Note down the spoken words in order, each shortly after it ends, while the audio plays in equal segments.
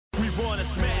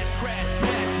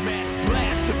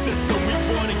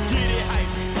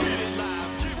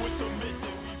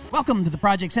Welcome to the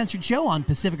Project Censored Show on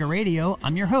Pacifica Radio.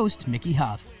 I'm your host, Mickey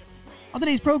Huff. On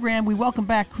today's program, we welcome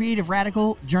back creative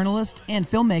radical, journalist, and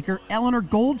filmmaker Eleanor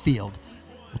Goldfield.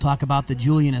 We'll talk about the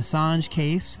Julian Assange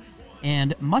case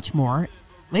and much more.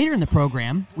 Later in the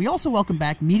program, we also welcome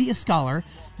back media scholar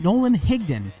Nolan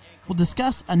Higdon. We'll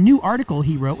discuss a new article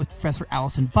he wrote with Professor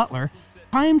Allison Butler,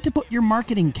 Time to Put Your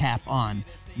Marketing Cap On,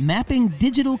 Mapping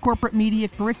Digital Corporate Media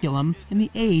Curriculum in the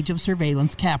Age of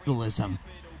Surveillance Capitalism.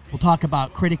 We'll talk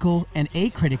about critical and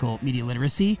acritical media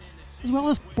literacy, as well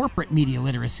as corporate media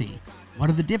literacy. What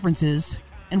are the differences,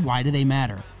 and why do they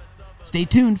matter? Stay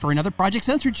tuned for another Project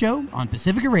Censored Show on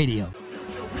Pacifica Radio.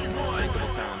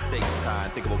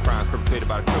 Unthinkable crimes perpetrated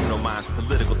by the criminal minds with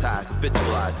political ties,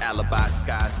 habitualized alibis,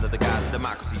 disguised under the guise of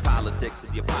democracy, politics,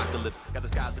 and the apocalypse. Got the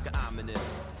skies looking ominous.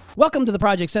 Welcome to the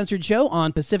Project Censored Show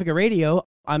on Pacifica Radio.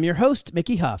 I'm your host,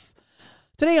 Mickey Huff.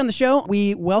 Today on the show,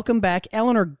 we welcome back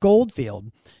Eleanor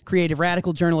Goldfield, creative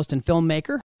radical journalist and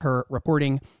filmmaker. Her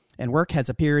reporting and work has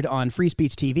appeared on Free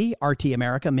Speech TV, RT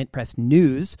America, Mint Press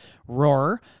News,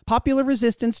 Roar, Popular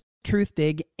Resistance,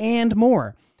 Truthdig, and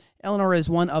more. Eleanor is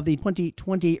one of the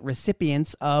 2020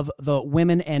 recipients of the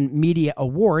Women and Media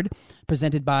Award,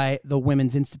 presented by the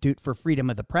Women's Institute for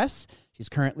Freedom of the Press. She's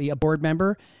currently a board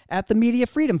member at the Media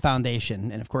Freedom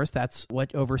Foundation, and of course, that's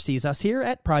what oversees us here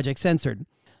at Project Censored.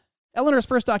 Eleanor's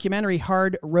first documentary,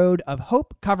 Hard Road of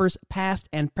Hope, covers past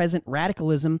and present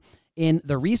radicalism in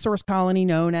the resource colony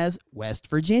known as West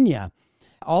Virginia.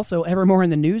 Also, ever more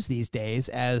in the news these days,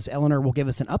 as Eleanor will give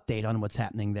us an update on what's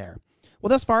happening there.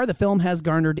 Well, thus far, the film has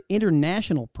garnered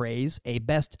international praise, a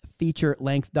Best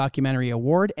Feature-Length Documentary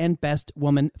Award and Best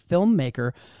Woman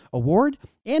Filmmaker Award,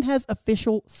 and has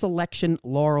official selection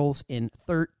laurels in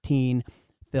 13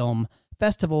 film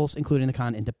festivals, including the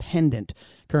Cannes Independent.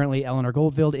 Currently, Eleanor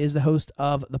Goldfield is the host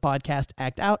of the podcast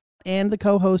Act Out and the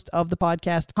co-host of the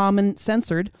podcast Common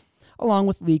Censored, along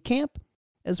with Lee Camp,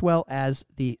 as well as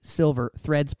the Silver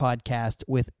Threads podcast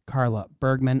with Carla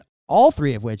Bergman, all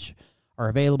three of which are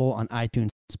available on iTunes,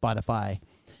 Spotify,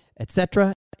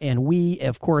 etc. And we,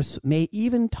 of course, may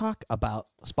even talk about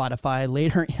Spotify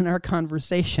later in our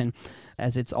conversation,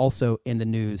 as it's also in the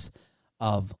news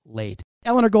of late.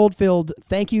 Eleanor Goldfield,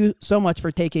 thank you so much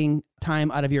for taking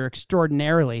time out of your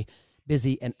extraordinarily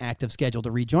busy and active schedule to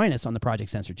rejoin us on the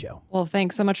Project Censored Show. Well,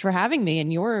 thanks so much for having me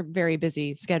in your very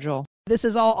busy schedule. This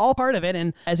is all part of it.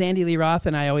 And as Andy Lee Roth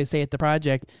and I always say at the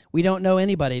project, we don't know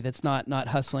anybody that's not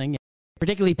hustling,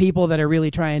 particularly people that are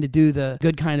really trying to do the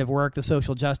good kind of work, the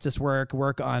social justice work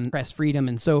on press freedom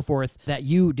and so forth that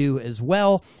you do as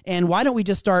well. And why don't we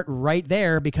just start right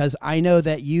there? Because I know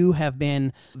that you have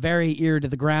been very ear to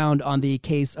the ground on the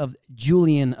case of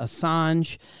Julian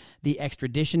Assange, the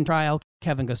extradition trial.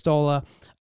 Kevin Gosztola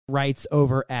writes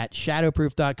over at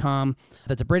shadowproof.com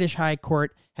that the British High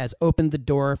Court has opened the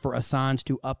door for Assange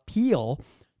to appeal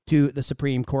to the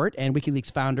Supreme Court, and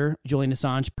WikiLeaks founder Julian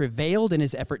Assange prevailed in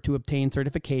his effort to obtain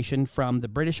certification from the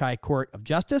British High Court of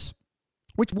Justice,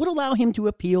 which would allow him to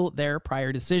appeal their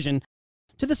prior decision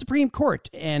to the Supreme Court.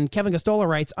 And Kevin Gosztola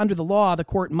writes, under the law, the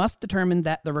court must determine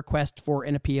that the request for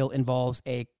an appeal involves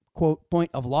a, quote, point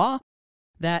of law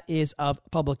that is of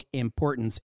public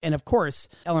importance. And of course,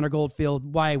 Eleanor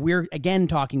Goldfield, why we're again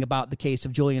talking about the case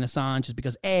of Julian Assange is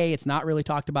because A, it's not really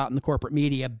talked about in the corporate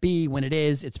media. B, when it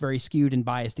is, it's very skewed and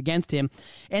biased against him.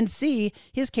 And C,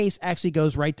 his case actually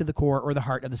goes right to the core or the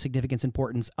heart of the significance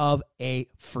importance of a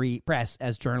free press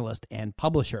as journalist and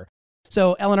publisher.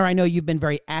 So, Eleanor, I know you've been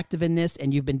very active in this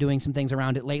and you've been doing some things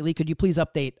around it lately. Could you please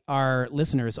update our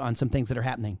listeners on some things that are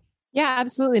happening? Yeah,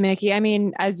 absolutely, Mickey. I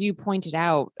mean, as you pointed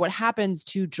out, what happens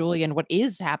to Julian, what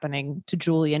is happening to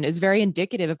Julian is very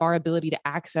indicative of our ability to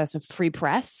access a free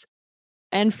press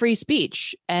and free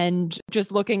speech. And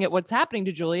just looking at what's happening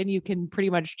to Julian, you can pretty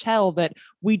much tell that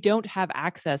we don't have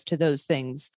access to those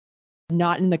things,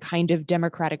 not in the kind of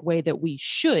democratic way that we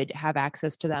should have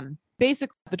access to them.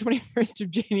 Basically, the 21st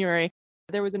of January,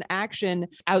 there was an action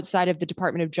outside of the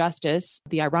Department of Justice,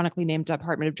 the ironically named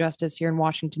Department of Justice here in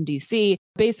Washington, D.C.,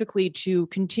 basically to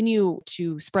continue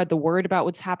to spread the word about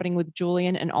what's happening with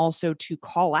Julian and also to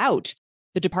call out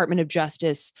the Department of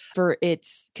Justice for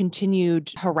its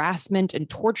continued harassment and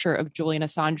torture of Julian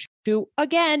Assange, who,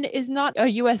 again, is not a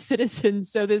U.S. citizen.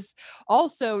 So this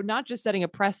also not just setting a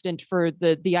precedent for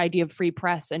the idea of free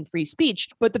press and free speech,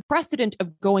 but the precedent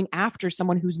of going after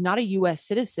someone who's not a U.S.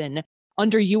 citizen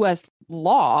under U.S.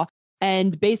 law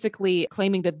and basically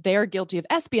claiming that they're guilty of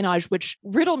espionage, which,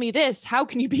 riddle me this, how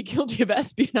can you be guilty of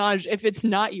espionage if it's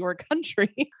not your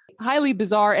country? Highly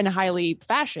bizarre and highly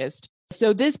fascist.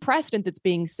 So this precedent that's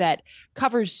being set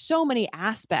covers so many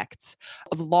aspects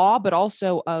of law, but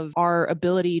also of our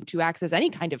ability to access any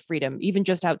kind of freedom, even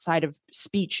just outside of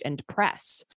speech and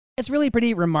press. It's really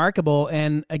pretty remarkable.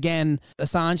 And again,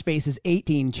 Assange faces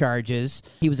 18 charges.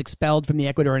 He was expelled from the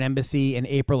Ecuadorian embassy in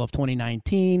April of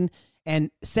 2019.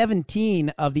 And 17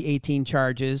 of the 18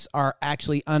 charges are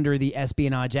actually under the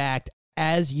Espionage Act.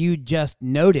 As you just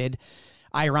noted,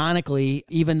 ironically,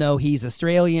 even though he's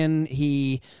Australian,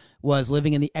 he was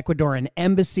living in the Ecuadorian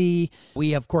embassy.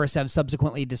 We, of course, have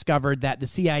subsequently discovered that the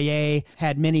CIA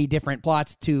had many different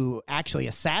plots to actually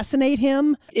assassinate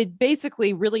him. It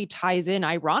basically really ties in,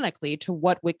 ironically, to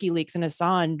what WikiLeaks and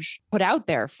Assange put out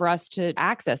there for us to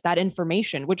access that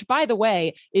information, which, by the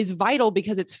way, is vital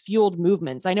because it's fueled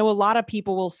movements. I know a lot of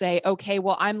people will say, okay,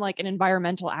 well, I'm like an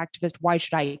environmental activist. Why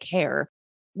should I care?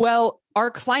 Well,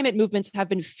 our climate movements have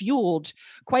been fueled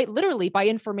quite literally by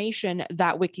information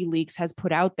that WikiLeaks has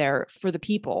put out there for the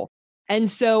people. And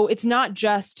so it's not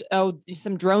just,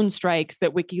 some drone strikes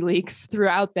that WikiLeaks threw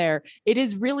out there. It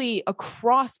is really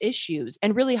across issues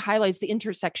and really highlights the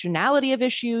intersectionality of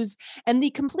issues and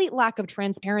the complete lack of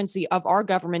transparency of our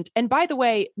government. And by the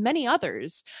way, many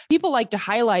others. People like to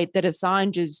highlight that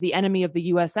Assange is the enemy of the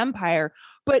US empire,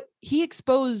 but he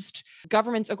exposed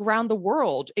governments around the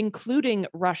world, including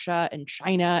Russia and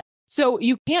China. So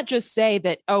you can't just say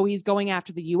that, he's going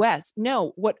after the US.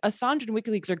 No, what Assange and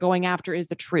WikiLeaks are going after is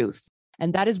the truth.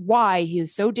 And that is why he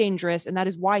is so dangerous. And that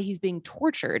is why he's being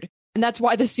tortured. And that's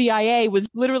why the CIA was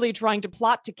literally trying to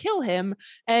plot to kill him.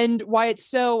 And why it's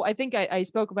so, I think I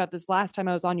spoke about this last time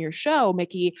I was on your show,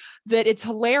 Mickey, that it's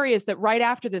hilarious that right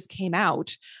after this came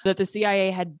out, that the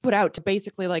CIA had put out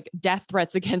basically like death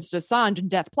threats against Assange and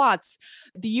death plots.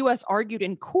 The US argued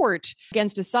in court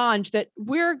against Assange that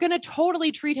we're going to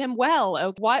totally treat him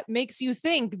well. What makes you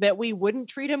think that we wouldn't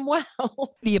treat him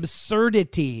well? The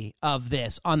absurdity of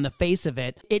this on the face of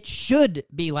it, it should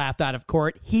be laughed out of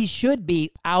court. He should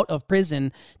be out of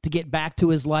prison to get back to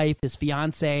his life, his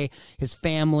fiance, his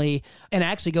family, and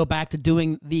actually go back to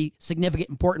doing the significant,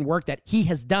 important work that he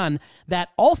has done. That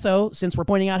also, since we're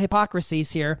pointing out hypocrisies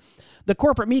here, the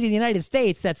corporate media of the United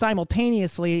States that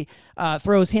simultaneously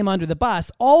throws him under the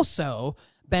bus also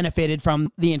benefited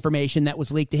from the information that was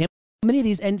leaked to him. Many of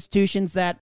these institutions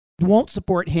that won't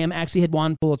support him actually had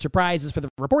won Pulitzer Prizes for the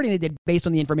reporting they did based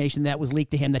on the information that was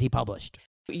leaked to him that he published.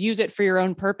 Use it for your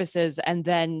own purposes and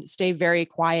then stay very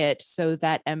quiet so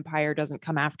that empire doesn't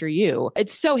come after you.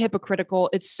 It's so hypocritical.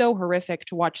 It's so horrific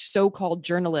to watch so-called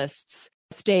journalists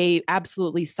stay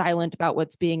absolutely silent about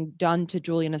what's being done to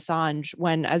Julian Assange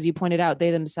when, as you pointed out, they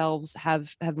themselves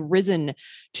have risen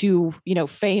to,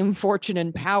 fame, fortune,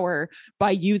 and power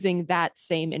by using that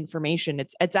same information.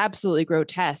 It's absolutely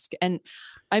grotesque. And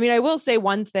I mean, I will say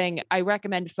one thing. I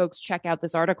recommend folks check out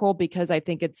this article because I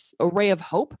think it's a ray of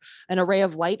hope, an array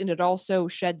of light, and it also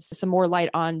sheds some more light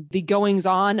on the goings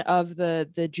on of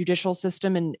the judicial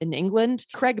system in England.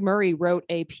 Craig Murray wrote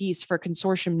a piece for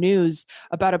Consortium News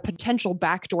about a potential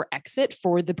backdoor exit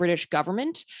for the British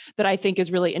government that I think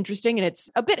is really interesting. And it's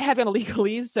a bit heavy on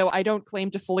legalese, so I don't claim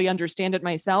to fully understand it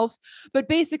myself. But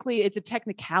basically, it's a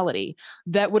technicality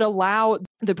that would allow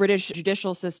the British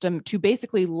judicial system to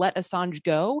basically let Assange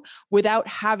go without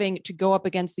having to go up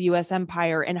against the US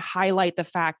empire and highlight the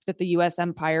fact that the US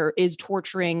empire is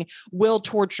torturing, will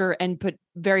torture, and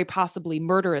very possibly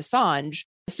murder Assange.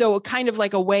 So kind of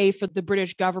like a way for the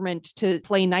British government to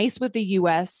play nice with the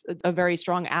US, a very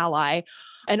strong ally,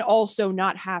 and also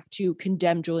not have to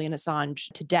condemn Julian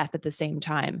Assange to death at the same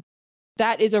time.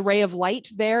 That is a ray of light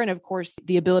there. And of course,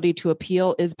 the ability to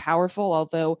appeal is powerful,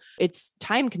 although it's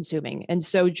time consuming. And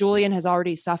so Julian has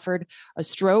already suffered a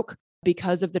stroke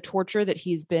because of the torture that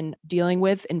he's been dealing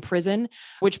with in prison,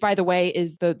 which, by the way,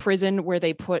 is the prison where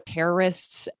they put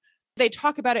terrorists. They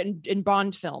talk about it in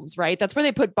Bond films, right? That's where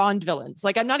they put Bond villains.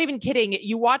 Like, I'm not even kidding.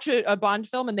 You watch a Bond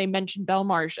film and they mention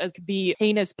Belmarsh as the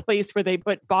heinous place where they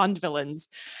put Bond villains.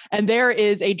 And there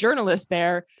is a journalist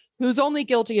there who's only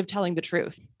guilty of telling the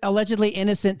truth. Allegedly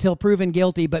innocent till proven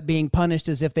guilty, but being punished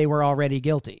as if they were already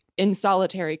guilty. In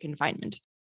solitary confinement,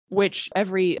 which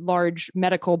every large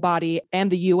medical body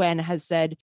and the UN has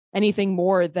said anything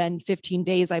more than 15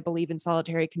 days, I believe, in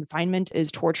solitary confinement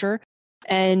is torture.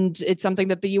 And it's something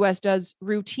that the US does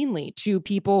routinely to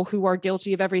people who are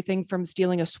guilty of everything from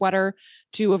stealing a sweater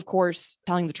to, of course,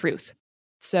 telling the truth.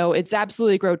 So it's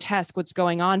absolutely grotesque what's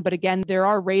going on. But again, there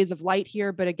are rays of light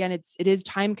here. But again, it is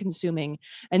time consuming.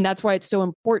 And that's why it's so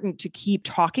important to keep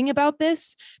talking about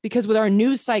this, because with our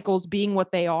news cycles being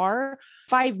what they are,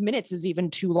 5 minutes is even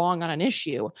too long on an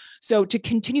issue. So to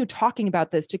continue talking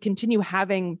about this, to continue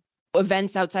having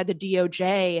events outside the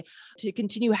DOJ, to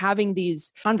continue having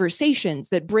these conversations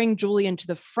that bring Julian to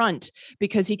the front,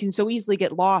 because he can so easily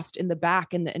get lost in the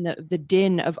back in the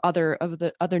din of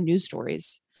the other news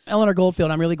stories. Eleanor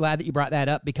Goldfield, I'm really glad that you brought that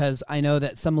up, because I know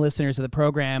that some listeners of the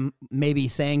program may be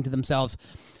saying to themselves,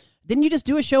 didn't you just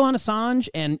do a show on Assange?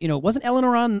 And, wasn't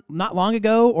Eleanor on not long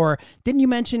ago? Or didn't you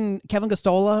mention Kevin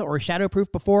Gosztola or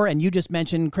Shadowproof before? And you just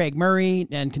mentioned Craig Murray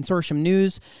and Consortium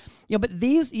News. But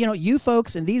these, you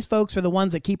folks and these folks are the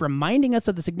ones that keep reminding us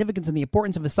of the significance and the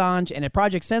importance of Assange. And at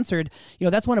Project Censored,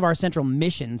 that's one of our central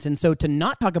missions. And so to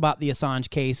not talk about the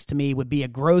Assange case, to me, would be a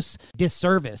gross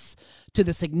disservice to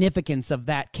the significance of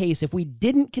that case if we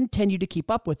didn't continue to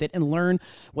keep up with it and learn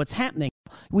what's happening.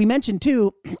 We mentioned,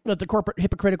 too, that the corporate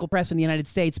hypocritical press in the United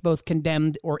States both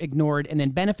condemned or ignored and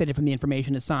then benefited from the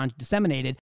information Assange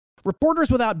disseminated.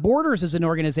 Reporters Without Borders is an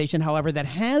organization, however, that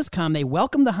has come. They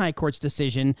welcome the High Court's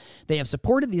decision. They have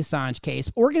supported the Assange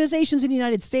case. Organizations in the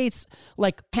United States,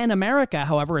 like PEN America,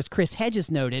 however, as Chris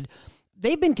Hedges noted,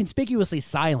 they've been conspicuously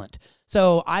silent.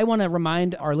 So I want to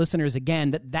remind our listeners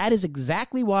again that that is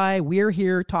exactly why we're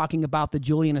here talking about the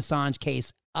Julian Assange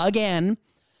case again,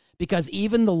 because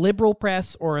even the liberal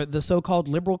press, or the so-called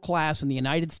liberal class in the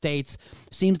United States,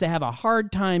 seems to have a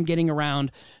hard time getting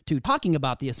around to talking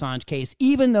about the Assange case,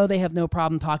 even though they have no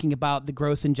problem talking about the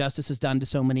gross injustices done to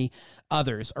so many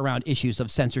others around issues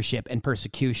of censorship and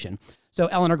persecution. So,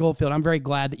 Eleanor Goldfield, I'm very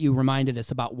glad that you reminded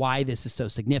us about why this is so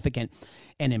significant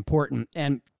and important.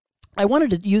 And I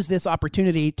wanted to use this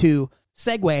opportunity to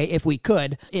segue, if we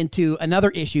could, into another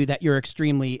issue that you're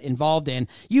extremely involved in.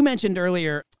 You mentioned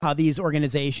earlier how these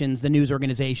organizations, the news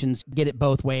organizations, get it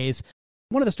both ways.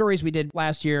 One of the stories we did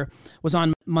last year was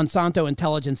on Monsanto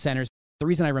Intelligence Centers. The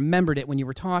reason I remembered it when you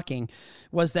were talking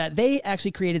was that they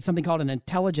actually created something called an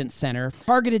intelligence center,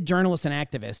 targeted journalists and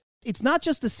activists. It's not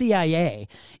just the CIA,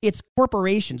 it's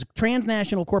corporations,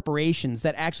 transnational corporations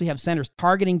that actually have centers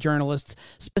targeting journalists,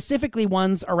 specifically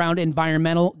ones around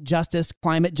environmental justice,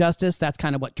 climate justice. That's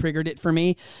kind of what triggered it for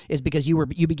me, is because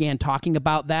you began talking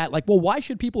about that. Like, well, why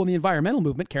should people in the environmental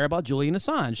movement care about Julian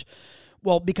Assange?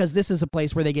 Well, because this is a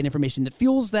place where they get information that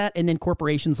fuels that, and then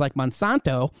corporations like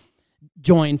Monsanto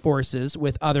join forces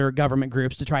with other government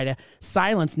groups to try to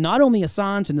silence not only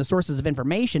Assange and the sources of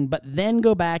information, but then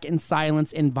go back and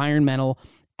silence environmental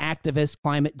activists,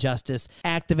 climate justice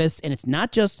activists. And it's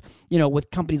not just,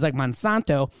 with companies like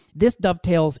Monsanto. This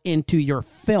dovetails into your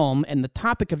film and the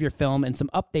topic of your film and some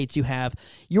updates you have.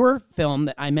 Your film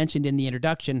that I mentioned in the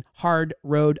introduction, Hard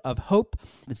Road of Hope.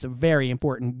 It's a very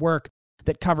important work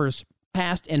that covers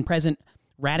past and present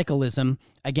radicalism,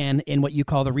 again, in what you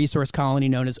call the resource colony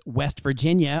known as West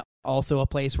Virginia, also a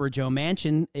place where Joe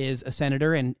Manchin is a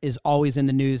senator and is always in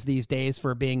the news these days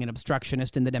for being an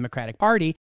obstructionist in the Democratic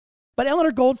Party. But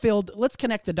Eleanor Goldfield, let's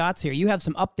connect the dots here. You have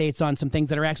some updates on some things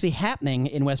that are actually happening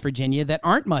in West Virginia that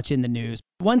aren't much in the news.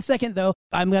 1 second, though,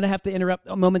 I'm going to have to interrupt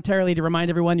momentarily to remind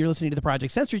everyone you're listening to the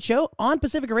Project Censored Show on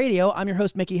Pacifica Radio. I'm your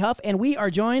host, Mickey Huff, and we are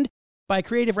joined by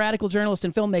creative radical journalist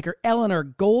and filmmaker Eleanor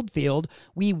Goldfield.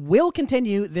 We will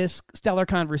continue this stellar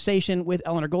conversation with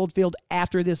Eleanor Goldfield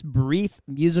after this brief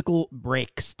musical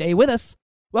break. Stay with us.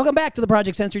 Welcome back to the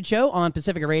Project Censored Show on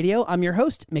Pacifica Radio. I'm your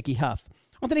host, Mickey Huff.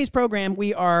 On today's program,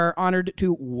 we are honored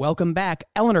to welcome back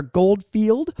Eleanor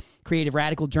Goldfield, creative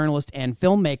radical journalist and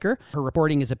filmmaker. Her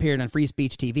reporting has appeared on Free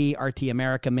Speech TV, RT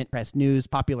America, Mint Press News,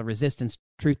 Popular Resistance,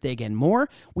 Truthdig, and more.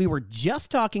 We were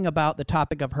just talking about the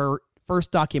topic of her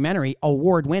first documentary,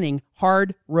 award-winning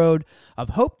Hard Road of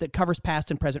Hope, that covers past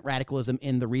and present radicalism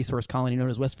in the resource colony known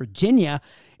as West Virginia.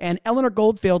 And Eleanor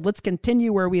Goldfield, let's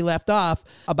continue where we left off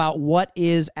about what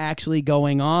is actually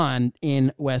going on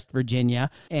in West Virginia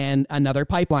and another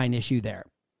pipeline issue there.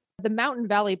 The Mountain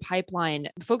Valley Pipeline,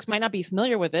 folks might not be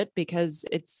familiar with it because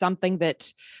it's something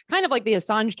that, kind of like the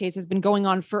Assange case, has been going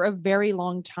on for a very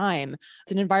long time.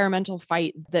 It's an environmental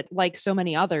fight that, like so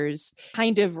many others,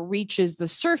 kind of reaches the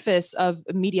surface of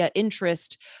media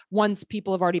interest once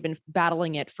people have already been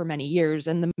battling it for many years.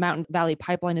 And the Mountain Valley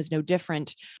Pipeline is no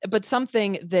different. But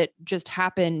something that just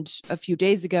happened a few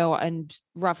days ago, and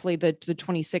roughly the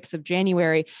 26th of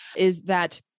January, is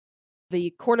that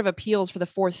the Court of Appeals for the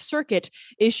Fourth Circuit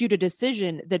issued a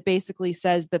decision that basically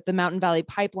says that the Mountain Valley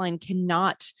Pipeline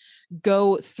cannot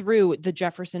go through the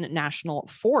Jefferson National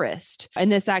Forest. And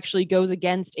this actually goes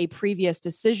against a previous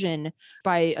decision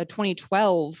by a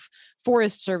 2012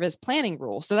 Forest Service planning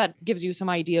rule. So that gives you some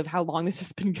idea of how long this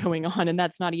has been going on. And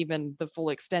that's not even the full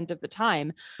extent of the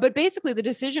time. But basically, the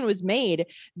decision was made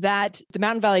that the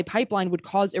Mountain Valley Pipeline would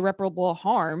cause irreparable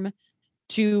harm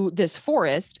to this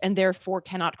forest and therefore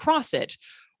cannot cross it,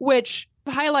 which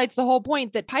highlights the whole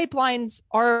point that pipelines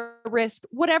are a risk,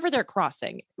 whatever they're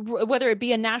crossing, whether it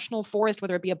be a national forest,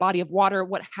 whether it be a body of water,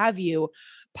 what have you.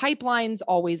 Pipelines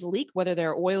always leak, whether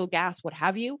they're oil, gas, what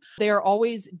have you. They are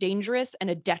always dangerous and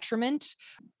a detriment,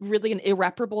 really an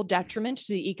irreparable detriment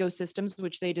to the ecosystems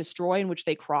which they destroy and which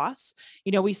they cross.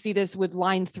 We see this with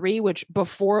Line 3, which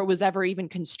before it was ever even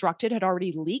constructed had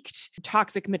already leaked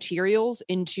toxic materials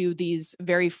into these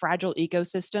very fragile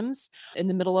ecosystems in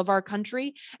the middle of our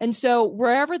country. And so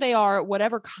wherever they are,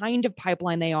 whatever kind of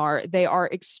pipeline they are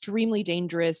extremely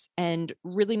dangerous and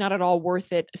really not at all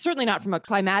worth it. Certainly not from a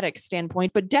climatic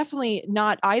standpoint, but definitely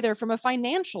not either from a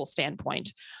financial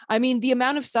standpoint. I mean, the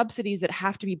amount of subsidies that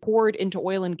have to be poured into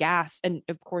oil and gas, and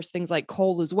of course, things like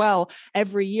coal as well,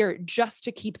 every year just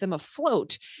to keep them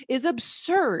afloat is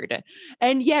absurd.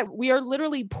 And yet we are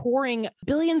literally pouring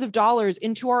billions of dollars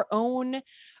into our own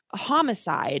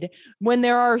homicide when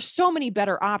there are so many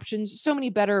better options, so many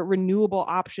better renewable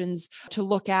options to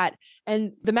look at.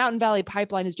 And the Mountain Valley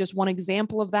Pipeline is just one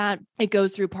example of that. It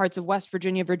goes through parts of West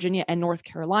Virginia, Virginia, and North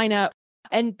Carolina.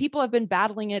 And people have been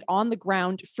battling it on the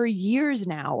ground for years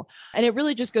now. And it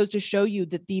really just goes to show you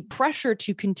that the pressure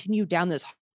to continue down this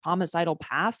homicidal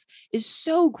path is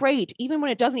so great, even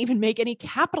when it doesn't even make any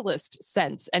capitalist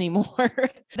sense anymore.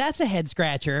 That's a head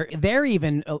scratcher. They're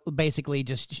even basically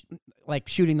just like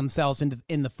shooting themselves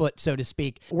in the foot, so to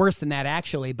speak. Worse than that,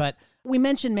 actually. But we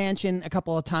mentioned Manchin a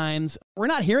couple of times. We're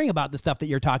not hearing about the stuff that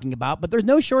you're talking about, but there's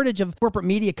no shortage of corporate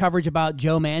media coverage about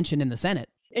Joe Manchin in the Senate.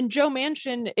 And Joe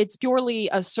Manchin, it's purely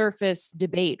a surface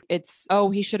debate. It's,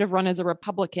 he should have run as a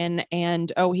Republican, and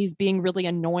he's being really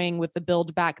annoying with the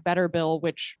Build Back Better bill,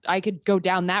 which I could go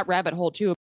down that rabbit hole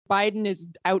too. Biden is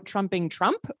out-Trumping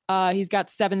Trump. He's got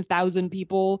 7,000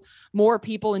 more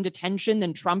people in detention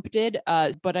than Trump did.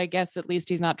 But I guess at least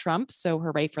he's not Trump, so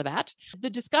hooray for that. The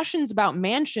discussions about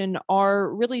Manchin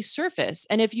are really surface.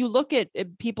 And if you look at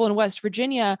people in West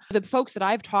Virginia, the folks that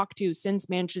I've talked to since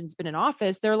Manchin's been in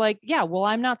office, they're like, yeah, well,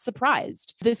 I'm not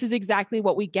surprised. This is exactly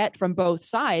what we get from both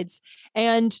sides.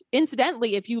 And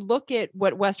incidentally, if you look at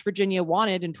what West Virginia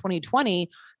wanted in 2020,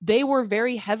 they were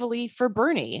very heavily for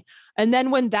Bernie. And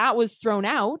then when that was thrown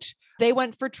out, they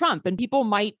went for Trump, and people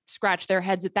might scratch their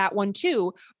heads at that one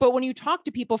too. But when you talk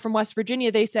to people from West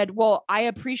Virginia, they said, well, I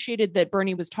appreciated that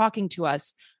Bernie was talking to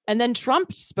us. And then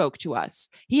Trump spoke to us.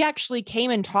 He actually came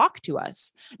and talked to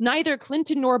us. Neither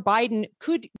Clinton nor Biden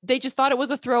they just thought it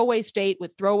was a throwaway state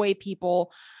with throwaway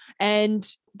people. And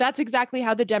that's exactly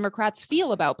how the Democrats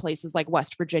feel about places like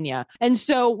West Virginia. And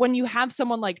so when you have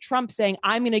someone like Trump saying,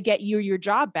 I'm going to get you your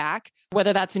job back,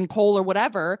 whether that's in coal or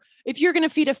whatever, if you're going to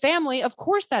feed a family, of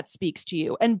course that speaks to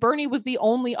you. And Bernie was the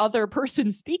only other person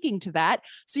speaking to that.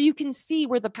 So you can see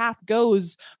where the path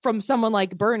goes from someone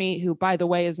like Bernie, who, by the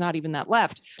way, is not even that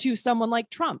left, to someone like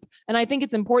Trump. And I think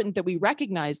it's important that we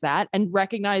recognize that and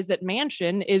recognize that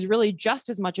Manchin is really just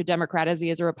as much a Democrat as he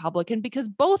is a Republican, because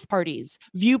both parties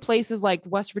view places like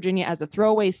West Virginia as a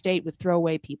throwaway state with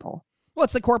throwaway people. Well,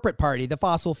 it's the corporate party, the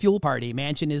fossil fuel party.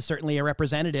 Manchin is certainly a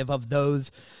representative of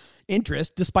those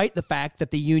interests, despite the fact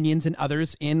that the unions and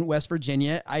others in West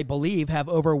Virginia, I believe, have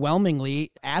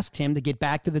overwhelmingly asked him to get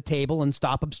back to the table and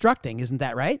stop obstructing. Isn't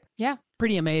that right? Yeah.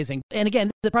 Pretty amazing. And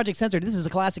again, the Project Censored, this is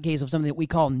a classic case of something that we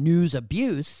call news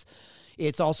abuse.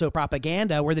 It's also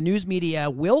propaganda where the news media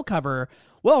will cover,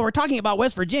 well, we're talking about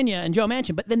West Virginia and Joe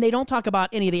Manchin, but then they don't talk about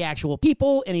any of the actual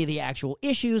people, any of the actual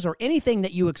issues, or anything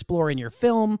that you explore in your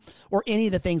film, or any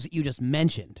of the things that you just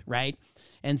mentioned, right?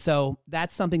 And so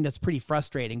that's something that's pretty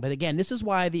frustrating. But again, this is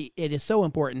why it is so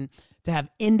important to have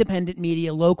independent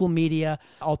media, local media,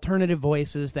 alternative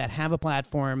voices that have a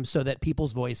platform so that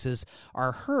people's voices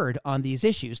are heard on these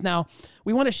issues. Now,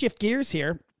 we want to shift gears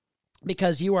here,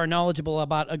 because you are knowledgeable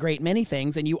about a great many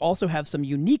things, and you also have some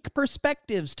unique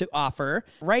perspectives to offer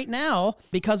right now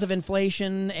because of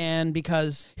inflation and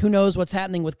because who knows what's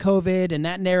happening with COVID, and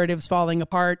that narrative's falling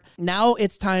apart. Now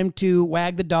it's time to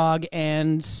wag the dog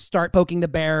and start poking the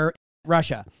bear,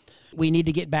 Russia. We need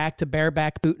to get back to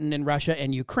bareback Putin in Russia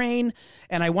and Ukraine.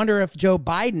 And I wonder if Joe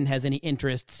Biden has any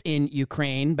interests in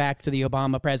Ukraine back to the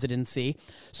Obama presidency.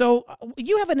 So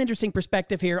you have an interesting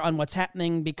perspective here on what's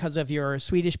happening because of your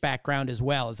Swedish background as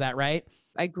well. Is that right?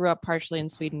 I grew up partially in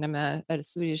Sweden. I'm a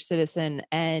Swedish citizen.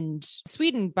 And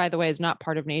Sweden, by the way, is not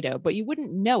part of NATO, but you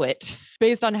wouldn't know it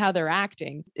based on how they're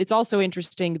acting. It's also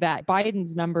interesting that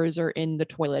Biden's numbers are in the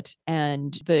toilet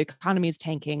and the economy is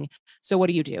tanking. So what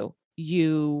do?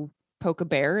 You poke a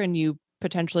bear and you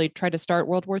potentially try to start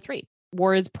World War III.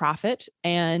 War is profit,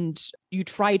 and you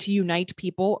try to unite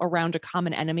people around a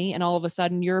common enemy, and all of a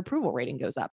sudden your approval rating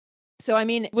goes up. So, I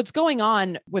mean, what's going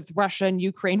on with Russia and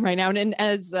Ukraine right now, and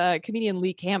as comedian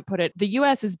Lee Camp put it, the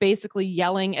U.S. is basically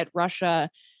yelling at Russia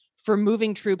for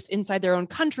moving troops inside their own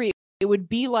country. It would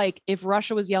be like if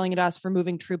Russia was yelling at us for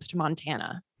moving troops to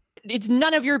Montana. It's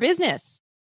none of your business.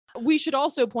 We should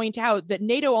also point out that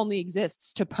NATO only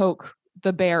exists to poke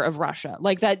the bear of Russia,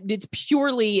 like that. It's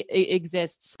purely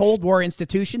exists. Cold War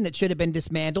institution that should have been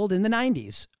dismantled in the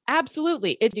 90s.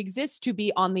 Absolutely. It exists to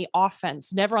be on the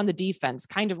offense, never on the defense,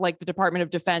 kind of like the Department of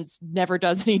Defense never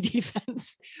does any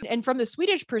defense. And from the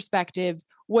Swedish perspective,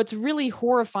 what's really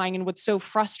horrifying and what's so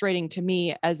frustrating to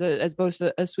me as both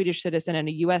a Swedish citizen and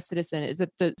a US citizen is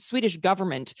that the Swedish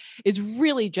government is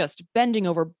really just bending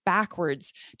over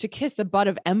backwards to kiss the butt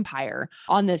of empire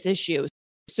on this issue.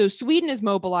 So Sweden is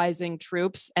mobilizing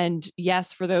troops. And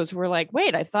yes, for those who are like,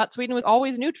 wait, I thought Sweden was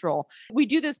always neutral. We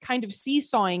do this kind of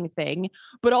seesawing thing,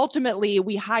 but ultimately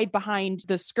we hide behind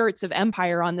the skirts of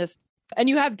empire on this. And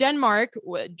you have Denmark,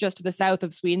 just to the south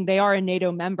of Sweden. They are a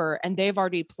NATO member, and they've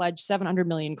already pledged 700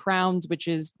 million crowns, which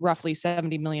is roughly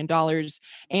 $70 million,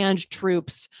 and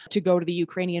troops to go to the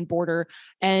Ukrainian border.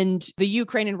 And the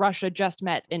Ukraine and Russia just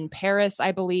met in Paris,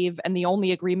 I believe. And the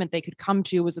only agreement they could come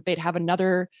to was that they'd have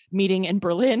another meeting in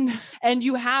Berlin. And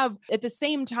you have, at the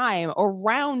same time,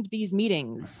 around these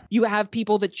meetings, you have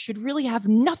people that should really have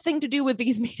nothing to do with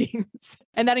these meetings.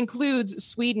 And that includes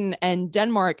Sweden and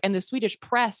Denmark. And the Swedish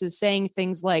press is saying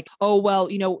things like, oh, well,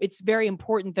 it's very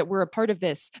important that we're a part of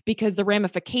this because the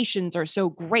ramifications are so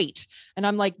great. And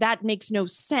I'm like, that makes no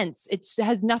sense. It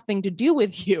has nothing to do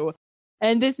with you.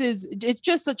 And it's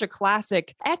just such a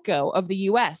classic echo of the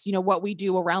US, what we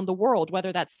do around the world,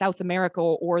 whether that's South America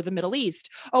or the Middle East.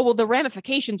 Oh, well, the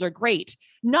ramifications are great.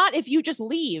 Not if you just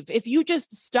leave. If you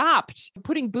just stopped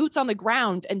putting boots on the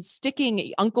ground and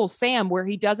sticking Uncle Sam where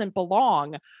he doesn't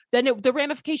belong, then the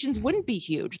ramifications wouldn't be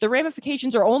huge. The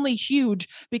ramifications are only huge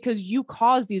because you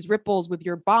cause these ripples with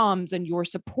your bombs and your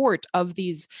support of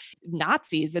these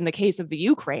Nazis in the case of the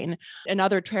Ukraine and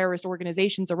other terrorist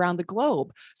organizations around the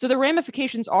globe. So the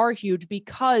ramifications are huge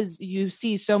because you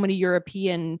see so many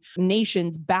European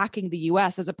nations backing the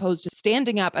US as opposed to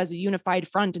standing up as a unified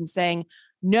front and saying,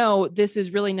 no, this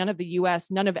is really none of the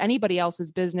US, none of anybody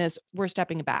else's business. We're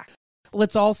stepping back.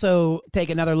 Let's also take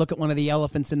another look at one of the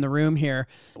elephants in the room here,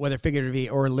 whether figuratively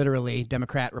or literally,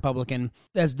 Democrat, Republican.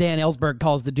 As Dan Ellsberg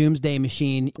calls the doomsday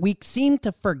machine, we seem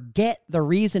to forget the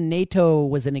reason NATO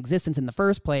was in existence in the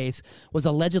first place was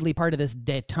allegedly part of this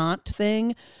détente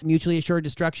thing, mutually assured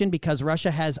destruction, because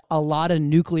Russia has a lot of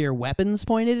nuclear weapons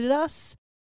pointed at us.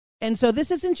 And so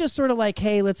this isn't just sort of like,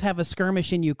 hey, let's have a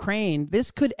skirmish in Ukraine. This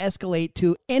could escalate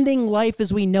to ending life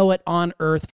as we know it on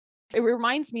Earth. It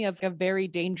reminds me of a very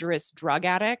dangerous drug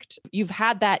addict. You've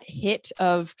had that hit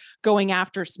of going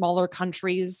after smaller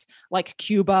countries like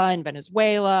Cuba and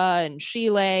Venezuela and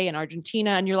Chile and Argentina.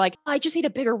 And you're like, I just need a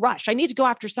bigger rush. I need to go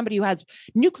after somebody who has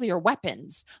nuclear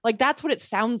weapons. Like, that's what it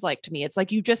sounds like to me. It's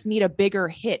like you just need a bigger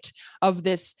hit of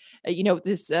this,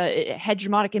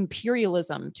 hegemonic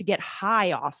imperialism to get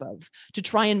high off of, to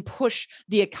try and push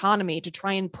the economy, to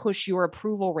try and push your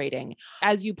approval rating.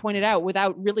 As you pointed out,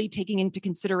 without really taking into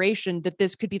consideration that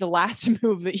this could be the last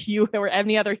move that you or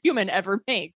any other human ever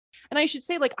make. And I should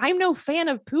say, I'm no fan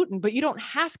of Putin, but you don't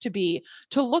have to be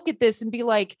to look at this and be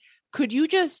like, could you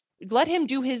just let him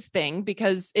do his thing,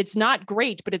 because it's not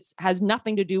great, but it has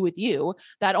nothing to do with you.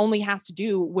 That only has to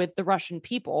do with the Russian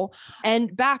people,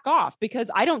 and back off, because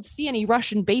I don't see any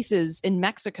Russian bases in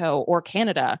Mexico or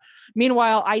Canada.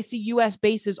 Meanwhile, I see US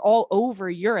bases all over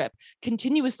Europe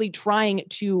continuously trying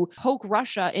to poke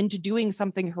Russia into doing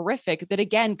something horrific that,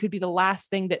 again, could be the last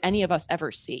thing that any of us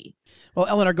ever see. Well,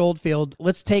 Eleanor Goldfield,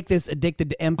 let's take this addicted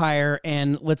to empire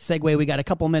and let's segue. We got a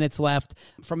couple minutes left.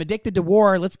 From addicted to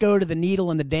war, let's go to the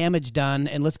needle and the damage done,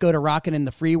 and let's go to rocking in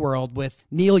the free world with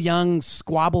Neil Young's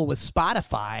squabble with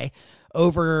Spotify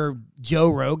over Joe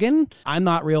Rogan. I'm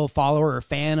not real follower or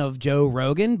fan of Joe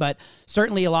Rogan, but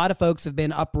certainly a lot of folks have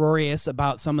been uproarious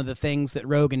about some of the things that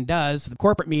Rogan does. The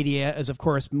corporate media is, of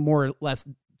course, more or less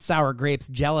sour grapes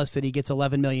jealous that he gets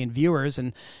 11 million viewers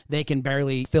and they can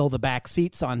barely fill the back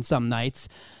seats on some nights.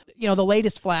 The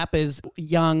latest flap is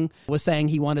Young was saying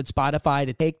he wanted Spotify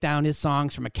to take down his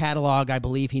songs from a catalog I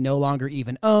believe he no longer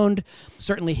even owned.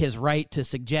 Certainly his right to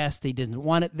suggest he didn't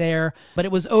want it there, but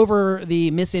it was over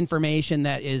the misinformation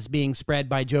that is being spread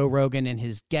by Joe Rogan and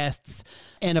his guests.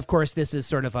 And of course, this is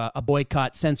sort of a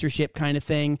boycott censorship kind of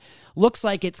thing. Looks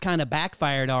like it's kind of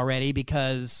backfired already,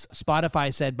 because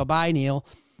Spotify said, bye-bye, Neil.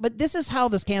 But this is how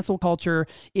this cancel culture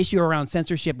issue around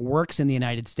censorship works in the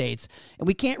United States. And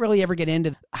we can't really ever get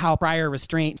into how prior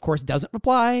restraint, of course, doesn't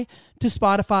apply to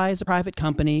Spotify as a private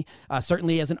company.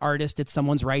 Certainly as an artist, it's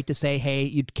someone's right to say, hey,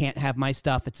 you can't have my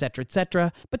stuff, et cetera, et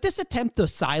cetera. But this attempt to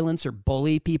silence or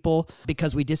bully people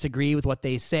because we disagree with what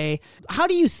they say, how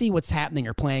do you see what's happening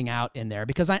or playing out in there?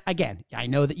 Because I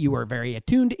know that you are very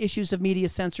attuned to issues of media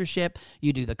censorship.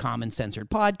 You do the Common Censored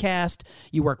podcast.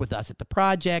 You work with us at The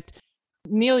Project.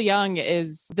 Neil Young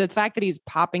is the fact that he's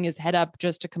popping his head up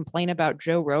just to complain about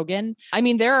Joe Rogan. I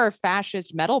mean, there are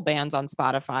fascist metal bands on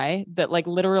Spotify that like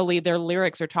literally their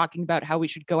lyrics are talking about how we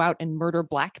should go out and murder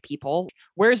Black people.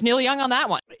 Where's Neil Young on that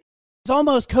one? It's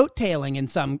almost coattailing in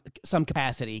some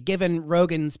capacity, given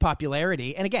Rogan's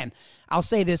popularity. And again, I'll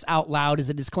say this out loud as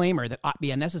a disclaimer that ought to be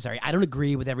unnecessary. I don't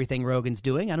agree with everything Rogan's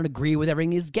doing. I don't agree with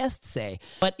everything his guests say.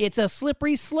 But it's a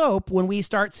slippery slope when we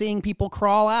start seeing people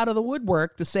crawl out of the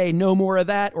woodwork to say no more of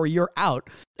that or you're out.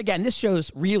 Again, this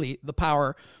shows really the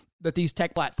power that these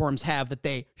tech platforms have that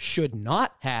they should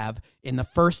not have in the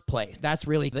first place. That's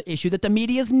really the issue that the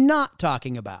media is not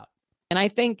talking about. And I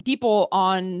think people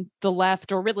on the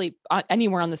left or really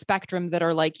anywhere on the spectrum that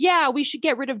are like, yeah, we should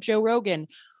get rid of Joe Rogan.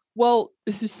 Well,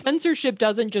 censorship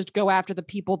doesn't just go after the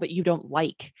people that you don't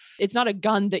like. It's not a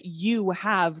gun that you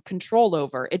have control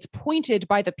over. It's pointed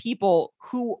by the people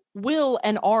who will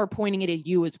and are pointing it at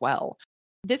you as well.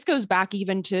 This goes back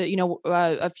even to,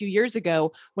 a few years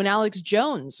ago when Alex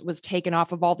Jones was taken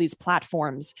off of all these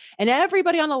platforms and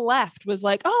everybody on the left was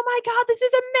like, oh my God, this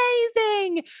is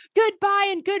amazing. Goodbye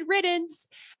and good riddance.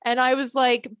 And I was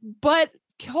like, but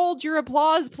hold your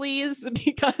applause, please,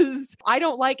 because I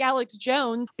don't like Alex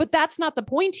Jones, but that's not the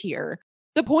point here.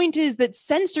 The point is that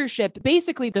censorship,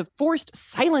 basically the forced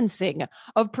silencing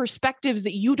of perspectives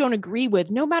that you don't agree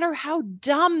with, no matter how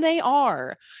dumb they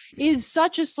are, is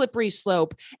such a slippery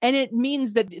slope. And it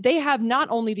means that they have not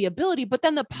only the ability, but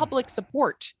then the public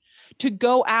support to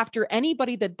go after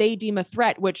anybody that they deem a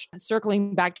threat, which,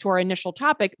 circling back to our initial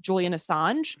topic, Julian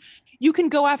Assange, you can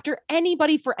go after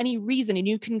anybody for any reason and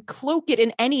you can cloak it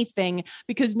in anything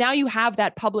because now you have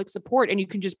that public support and you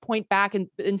can just point back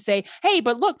and say, hey,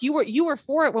 but look, you were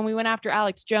for it when we went after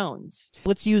Alex Jones.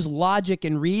 Let's use logic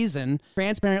and reason.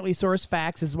 Transparently sourced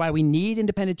facts. This is why we need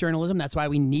independent journalism. That's why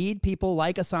we need people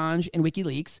like Assange and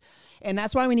WikiLeaks. And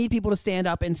that's why we need people to stand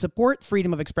up and support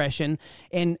freedom of expression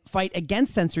and fight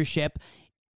against censorship,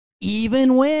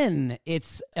 even when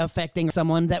it's affecting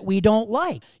someone that we don't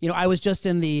like. I was just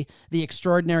in the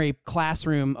extraordinary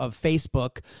classroom of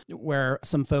Facebook where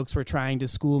some folks were trying to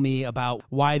school me about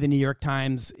why the New York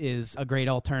Times is a great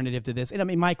alternative to this. And I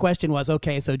mean, my question was,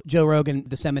 okay, so Joe Rogan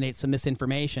disseminates some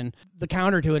misinformation. The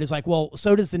counter to it is like, well,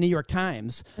 so does the New York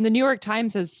Times. And the New York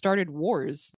Times has started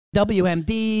wars.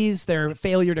 WMDs, their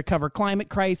failure to cover climate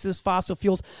crisis, fossil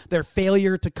fuels, their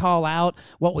failure to call out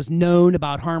what was known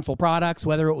about harmful products,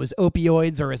 whether it was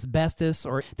opioids or asbestos,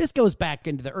 or this goes back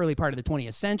into the early part of the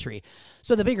 20th century.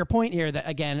 So the bigger point here that,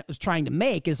 again, I was trying to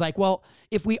make is like, well,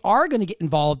 if we are going to get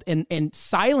involved in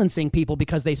silencing people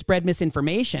because they spread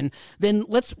misinformation, then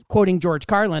let's, quoting George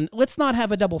Carlin, let's not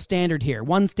have a double standard here.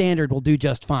 One standard will do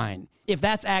just fine, if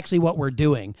that's actually what we're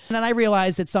doing. And then I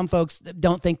realize that some folks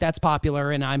don't think that's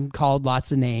popular, and I'm called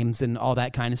lots of names and all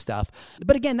that kind of stuff.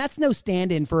 But again, that's no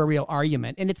stand-in for a real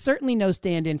argument, and it's certainly no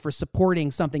stand-in for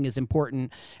supporting something as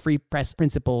important, free press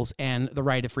principles and the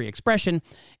right of free expression.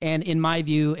 And in my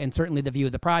view, and certainly the view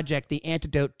of the project, the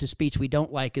antidote to speech we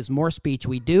don't like is more speech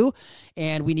we do,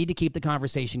 and we need to keep the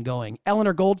conversation going.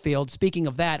 Eleanor Goldfield, speaking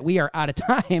of that, we are out of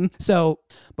time. So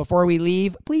before we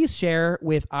leave, please share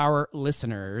with our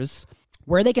listeners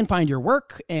where they can find your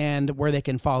work and where they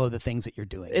can follow the things that you're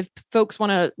doing. If folks want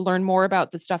to learn more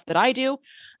about the stuff that I do,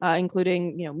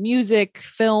 including, music,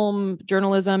 film,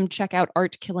 journalism, check out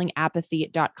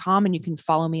artkillingapathy.com, and you can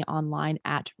follow me online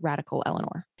at Radical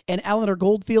Eleanor. And Eleanor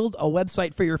Goldfield, a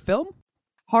website for your film?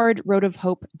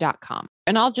 hardroadofhope.com.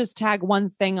 And I'll just tag one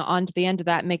thing onto the end of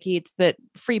that, Mickey. It's that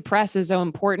free press is so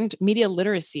important. Media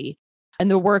literacy and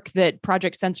the work that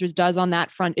Project Censors does on that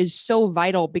front is so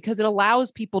vital because it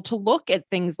allows people to look at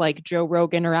things like Joe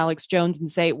Rogan or Alex Jones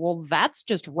and say, well, that's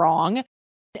just wrong,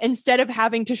 instead of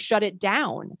having to shut it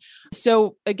down.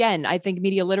 So again, I think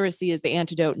media literacy is the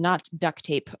antidote, not duct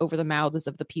tape over the mouths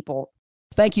of the people.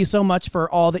 Thank you so much for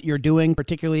all that you're doing,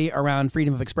 particularly around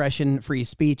freedom of expression, free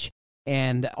speech,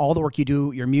 and all the work you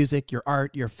do, your music, your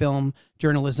art, your film,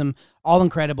 journalism, all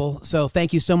incredible. So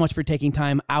thank you so much for taking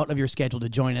time out of your schedule to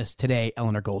join us today,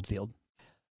 Eleanor Goldfield.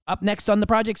 Up next on the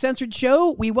Project Censored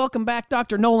show, we welcome back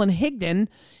Dr. Nolan Higdon.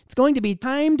 It's going to be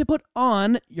time to put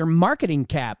on your marketing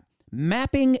cap,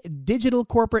 Mapping Digital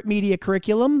Corporate Media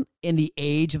Curriculum in the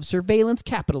Age of Surveillance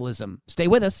Capitalism. Stay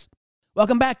with us.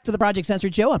 Welcome back to the Project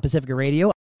Censored Show on Pacifica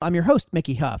Radio. I'm your host,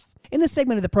 Mickey Huff. In this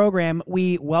segment of the program,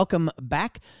 we welcome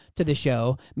back to the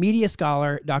show media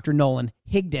scholar Dr. Nolan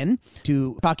Higdon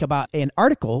to talk about an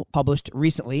article published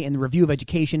recently in the Review of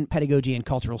Education, Pedagogy, and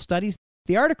Cultural Studies.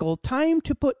 The article, Time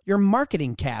to Put Your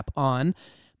Marketing Cap On,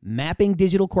 Mapping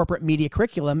Digital Corporate Media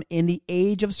Curriculum in the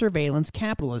Age of Surveillance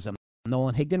Capitalism.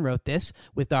 Nolan Higdon wrote this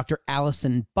with Dr.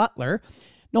 Allison Butler.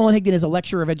 Nolan Higdon is a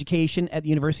lecturer of education at the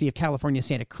University of California,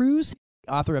 Santa Cruz,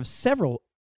 author of several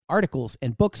articles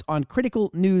and books on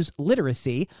critical news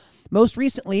literacy. Most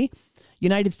recently,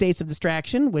 United States of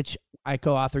Distraction, which I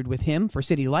co-authored with him for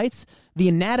City Lights, The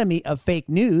Anatomy of Fake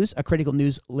News, a critical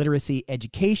news literacy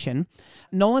education.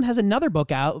 Nolan has another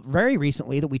book out very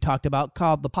recently that we talked about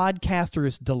called The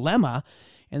Podcaster's Dilemma.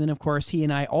 And then, of course, he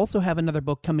and I also have another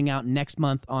book coming out next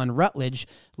month on Routledge,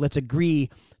 Let's Agree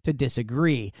to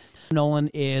Disagree. Nolan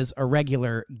is a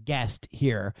regular guest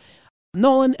here.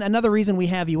 Nolan, another reason we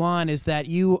have you on is that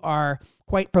you are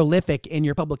quite prolific in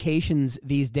your publications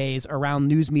these days around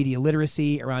news media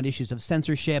literacy, around issues of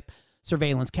censorship,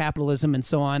 surveillance capitalism, and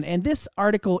so on. And this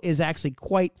article is actually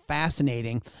quite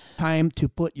fascinating. Time to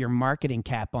Put Your Marketing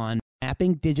Cap On,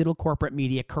 Mapping Digital Corporate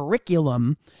Media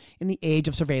Curriculum in the Age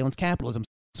of Surveillance Capitalism.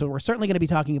 So we're certainly going to be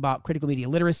talking about critical media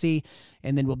literacy,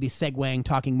 and then we'll be segueing,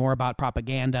 talking more about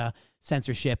propaganda,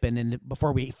 censorship. And then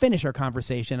before we finish our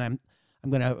conversation, I'm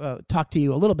going to talk to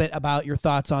you a little bit about your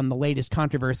thoughts on the latest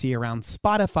controversy around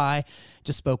Spotify.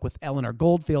 Just spoke with Eleanor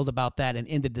Goldfield about that and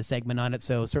ended the segment on it,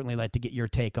 so certainly like to get your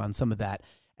take on some of that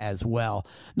as well.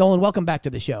 Nolan, welcome back to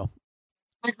the show.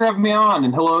 Thanks for having me on,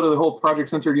 and hello to the whole Project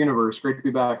Censored universe. Great to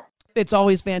be back. It's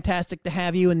always fantastic to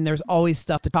have you, and there's always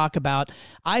stuff to talk about.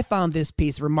 I found this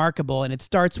piece remarkable, and it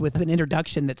starts with an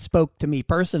introduction that spoke to me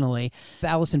personally.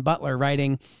 Allison Butler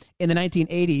writing, in the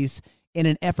 1980s, in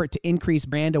an effort to increase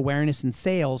brand awareness and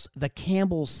sales, the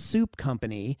Campbell's Soup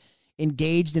Company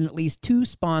engaged in at least 2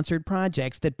 sponsored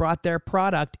projects that brought their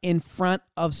product in front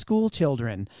of school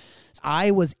children.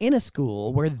 I was in a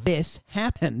school where this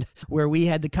happened, where we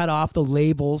had to cut off the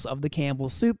labels of the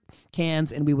Campbell's soup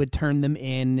cans and we would turn them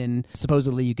in, and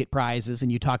supposedly you get prizes,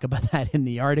 and you talk about that in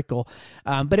the article.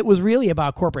 But it was really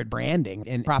about corporate branding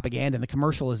and propaganda and the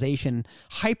commercialization,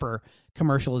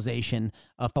 hyper-commercialization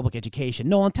of public education.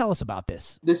 Nolan, tell us about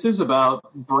this. This is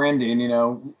about branding. You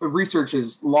know, research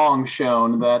has long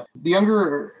shown that the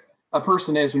younger a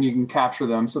person is when you can capture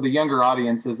them. So the younger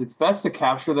audiences, it's best to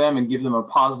capture them and give them a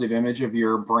positive image of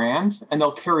your brand, and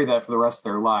they'll carry that for the rest of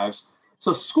their lives.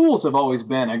 So schools have always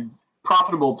been a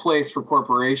profitable place for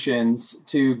corporations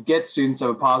to get students to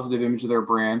have a positive image of their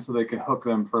brand so they can hook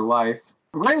them for life.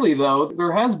 Rightly, though,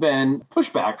 there has been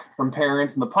pushback from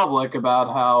parents and the public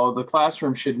about how the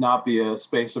classroom should not be a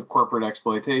space of corporate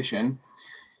exploitation.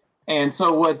 And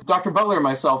so what Dr. Butler and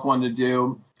myself wanted to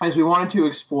do is we wanted to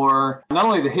explore not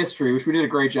only the history, which we did a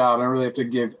great job, and I really have to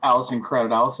give Allison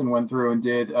credit. Allison went through and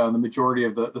did the majority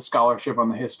of the scholarship on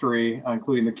the history,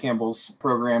 including the Campbell's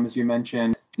program, as you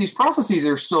mentioned. These processes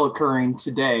are still occurring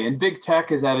today, and big tech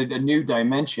has added a new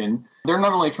dimension. They're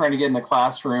not only trying to get in the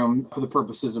classroom for the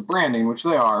purposes of branding, which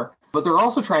they are, but they're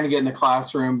also trying to get in the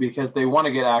classroom because they want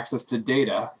to get access to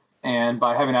data. And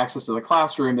by having access to the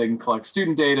classroom, they can collect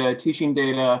student data, teaching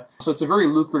data. So it's a very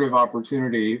lucrative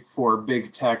opportunity for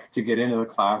big tech to get into the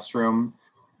classroom.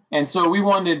 And so we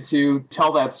wanted to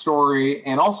tell that story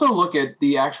and also look at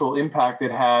the actual impact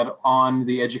it had on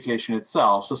the education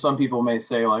itself. So some people may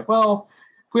say, like, well,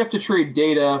 if we have to trade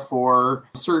data for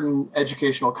certain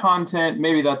educational content,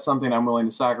 maybe that's something I'm willing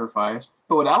to sacrifice.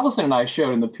 But what Allison and I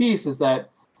showed in the piece is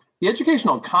that the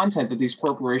educational content that these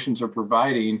corporations are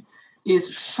providing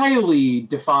is highly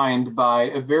defined by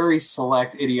a very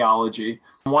select ideology,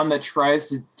 one that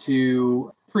tries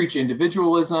to preach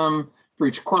individualism,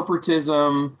 preach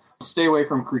corporatism, stay away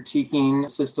from critiquing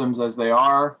systems as they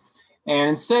are, and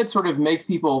instead sort of make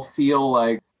people feel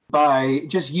like by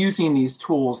just using these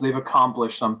tools, they've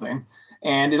accomplished something.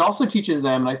 And it also teaches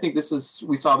them, and I think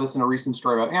we saw this in a recent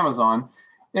story about Amazon,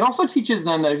 it also teaches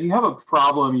them that if you have a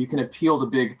problem, you can appeal to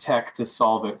big tech to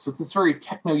solve it. So it's this very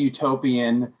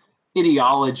techno-utopian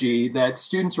ideology that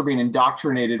students are being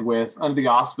indoctrinated with under the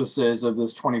auspices of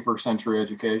this 21st century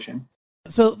education.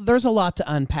 So there's a lot to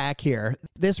unpack here.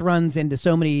 This runs into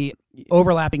so many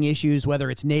overlapping issues, whether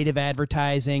it's native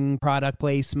advertising, product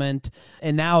placement,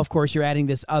 and now, of course, you're adding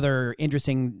this other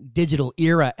interesting digital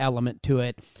era element to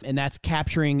it, and that's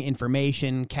capturing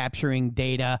information, capturing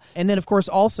data. And then, of course,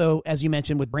 also, as you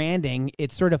mentioned with branding,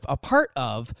 it's sort of a part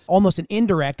of almost an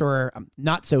indirect or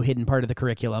not so hidden part of the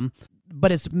curriculum.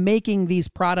 but it's making these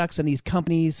products and these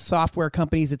companies, software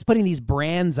companies, it's putting these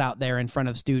brands out there in front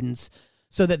of students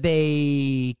so that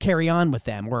they carry on with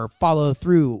them or follow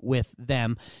through with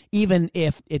them, even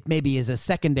if it maybe is a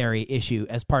secondary issue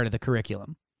as part of the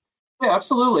curriculum. Yeah,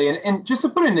 absolutely. And just to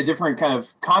put it in a different kind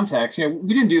of context,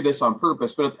 we didn't do this on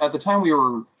purpose, but at the time we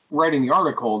were writing the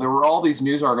article, there were all these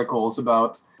news articles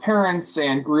about parents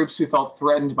and groups who felt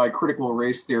threatened by critical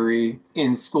race theory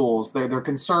in schools. Their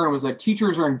concern was that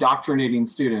teachers are indoctrinating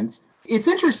students. It's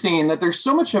interesting that there's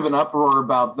so much of an uproar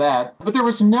about that, but there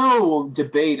was no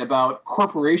debate about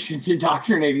corporations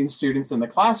indoctrinating students in the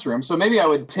classroom. So maybe I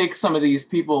would take some of these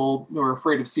people who are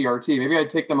afraid of CRT, maybe I'd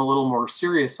take them a little more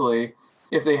seriously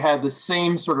if they had the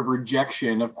same sort of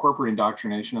rejection of corporate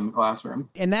indoctrination in the classroom.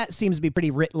 And that seems to be pretty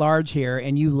writ large here,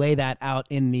 and you lay that out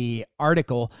in the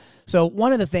article. So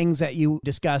one of the things that you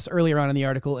discuss earlier on in the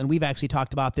article, and we've actually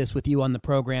talked about this with you on the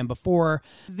program before,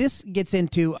 this gets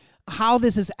into how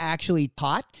this is actually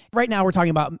taught. Right now, we're talking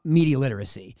about media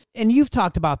literacy. And you've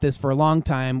talked about this for a long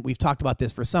time. We've talked about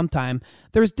this for some time.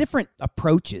 There's different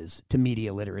approaches to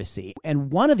media literacy.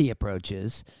 And one of the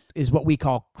approaches is what we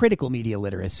call critical media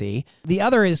literacy. The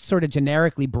other is sort of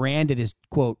generically branded as,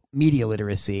 quote, media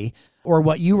literacy, or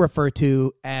what you refer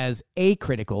to as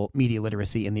acritical media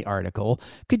literacy in the article.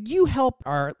 Could you help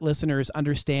our listeners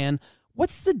understand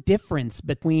what's the difference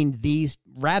between these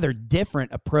rather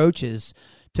different approaches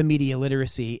to media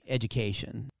literacy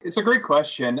education? It's a great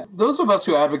question. Those of us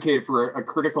who advocate for a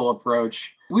critical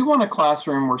approach, we want a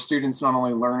classroom where students not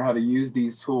only learn how to use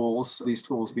these tools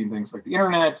being things like the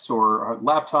internet or a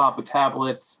laptop, a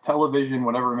tablet, television,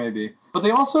 whatever it may be, but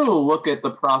they also look at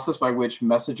the process by which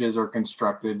messages are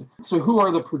constructed. So who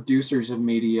are the producers of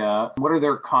media? What are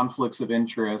their conflicts of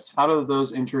interest? How do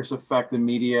those interests affect the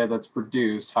media that's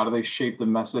produced? How do they shape the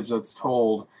message that's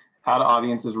told? How do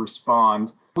audiences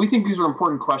respond? We think these are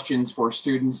important questions for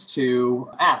students to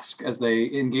ask as they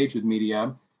engage with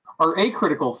media. Our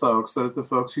acritical folks, those are the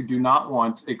folks who do not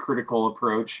want a critical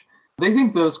approach, they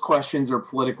think those questions are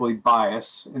politically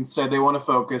biased. Instead, they want to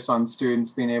focus on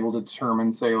students being able to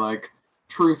determine, say, like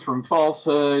truth from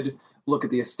falsehood, look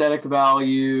at the aesthetic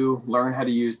value, learn how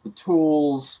to use the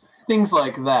tools, things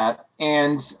like that.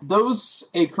 And those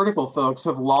acritical folks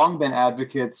have long been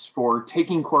advocates for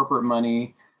taking corporate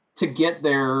money to get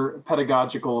their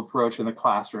pedagogical approach in the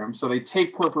classroom. So they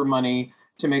take corporate money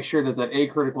to make sure that that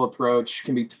acritical approach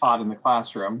can be taught in the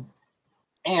classroom.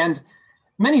 And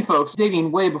many folks,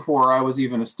 dating way before I was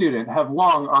even a student, have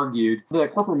long argued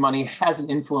that corporate money has an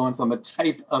influence on the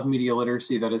type of media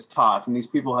literacy that is taught. And these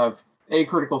people have,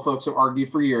 acritical folks have argued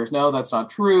for years, no, that's not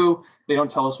true. They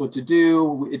don't tell us what to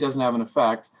do. It doesn't have an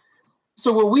effect.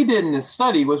 So what we did in this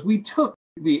study was we took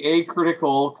the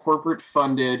acritical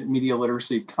corporate-funded media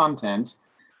literacy content,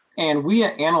 and we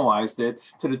analyzed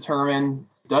it to determine,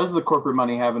 does the corporate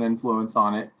money have an influence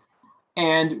on it?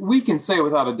 And we can say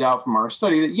without a doubt from our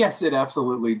study that yes, it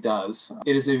absolutely does.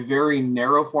 It is a very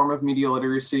narrow form of media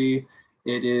literacy.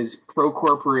 It is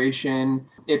pro-corporation.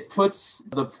 It puts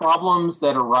the problems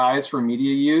that arise from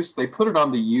media use, they put it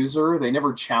on the user. They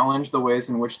never challenge the ways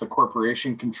in which the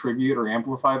corporation contribute or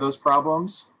amplify those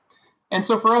problems. And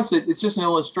so for us, it's just an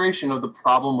illustration of the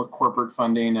problem with corporate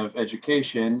funding of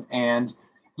education, and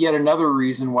yet another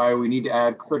reason why we need to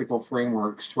add critical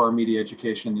frameworks to our media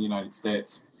education in the United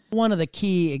States. One of the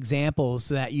key examples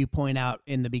that you point out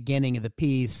in the beginning of the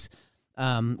piece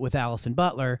with Allison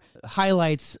Butler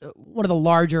highlights one of the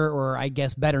larger, or I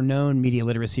guess better known media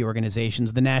literacy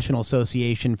organizations, the National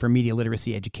Association for Media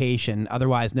Literacy Education,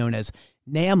 otherwise known as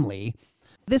NAMLE.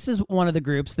 This is one of the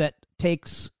groups that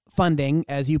takes funding,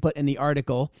 as you put in the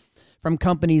article, from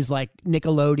companies like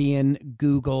Nickelodeon,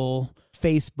 Google,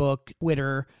 Facebook,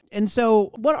 Twitter. And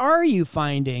so what are you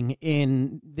finding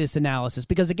in this analysis?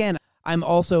 Because again, I'm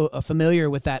also familiar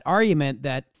with that argument,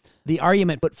 that the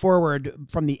argument put forward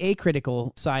from the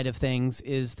acritical side of things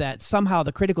is that somehow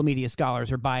the critical media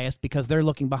scholars are biased because they're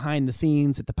looking behind the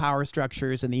scenes at the power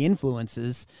structures and the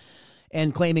influences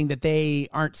and claiming that they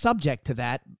aren't subject to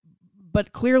that.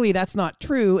 But clearly that's not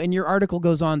true, and your article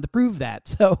goes on to prove that.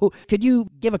 So could you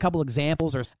give a couple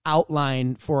examples or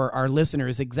outline for our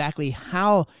listeners exactly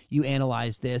how you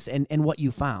analyzed this and what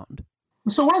you found?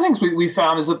 So one of the things we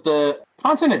found is that the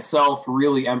content itself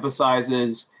really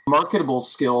emphasizes marketable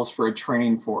skills for a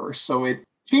training force. So it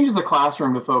changes the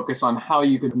classroom to focus on how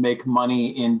you can make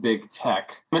money in big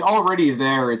tech. I mean, already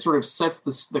there, it sort of sets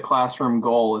the classroom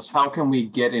goal is how can we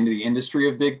get into the industry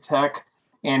of big tech?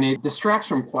 And it distracts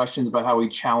from questions about how we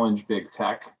challenge big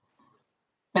tech.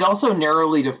 It also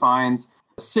narrowly defines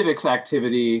civics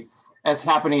activity as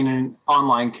happening in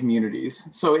online communities.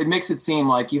 So it makes it seem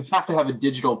like you have to have a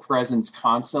digital presence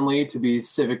constantly to be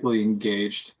civically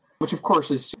engaged, which of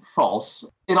course is false.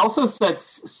 It also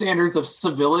sets standards of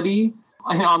civility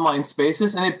in online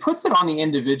spaces, and it puts it on the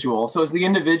individual. So as the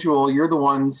individual, you're the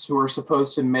ones who are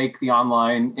supposed to make the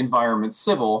online environment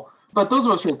civil. But those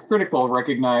of us who are critical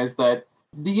recognize that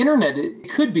the internet, it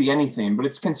could be anything, but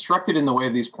it's constructed in the way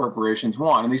these corporations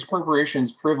want. And these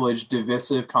corporations privilege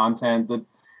divisive content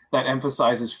that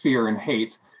emphasizes fear and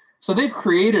hate. So they've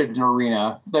created an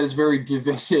arena that is very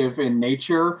divisive in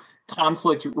nature,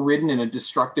 conflict-ridden in a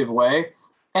destructive way.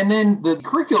 And then the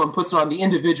curriculum puts it on the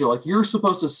individual. Like, you're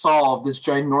supposed to solve this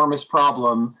ginormous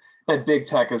problem that big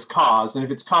tech has caused. And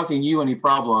if it's causing you any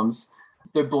problems,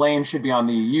 the blame should be on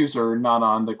the user, not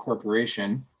on the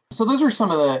corporation. So those are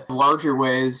some of the larger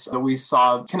ways that we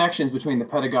saw connections between the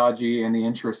pedagogy and the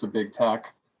interests of big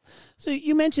tech. So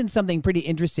you mentioned something pretty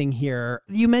interesting here.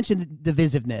 You mentioned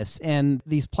divisiveness and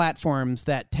these platforms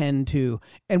that tend to,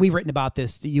 and we've written about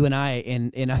this, you and I,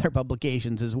 in other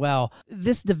publications as well.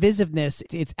 This divisiveness,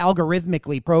 it's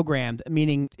algorithmically programmed,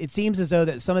 meaning it seems as though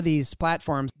that some of these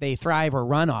platforms, they thrive or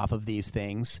run off of these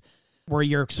things where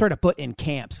you're sort of put in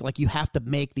camps, like you have to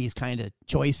make these kind of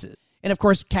choices. And of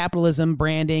course, capitalism,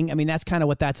 branding, I mean, that's kind of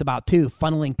what that's about too,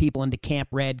 funneling people into camp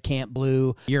red, camp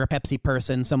blue. You're a Pepsi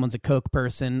person, someone's a Coke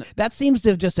person. That seems to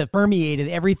have just have permeated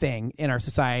everything in our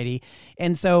society.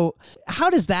 And so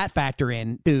how does that factor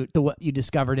in to what you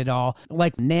discovered at all?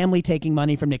 Like NAMLY taking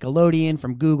money from Nickelodeon,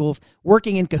 from Google,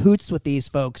 working in cahoots with these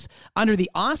folks under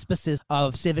the auspices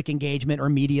of civic engagement or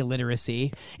media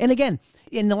literacy. And again,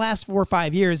 in the last 4 or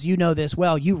 5 years, you know this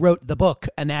well, you wrote the book,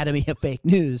 Anatomy of Fake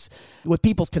News, with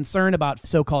people's concern about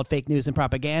so-called fake news and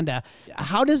propaganda.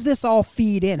 How does this all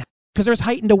feed in? Because there's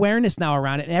heightened awareness now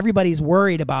around it, and everybody's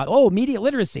worried about, media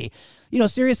literacy. You know,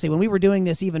 seriously, when we were doing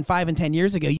this even 5 and 10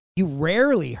 years ago, you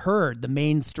rarely heard the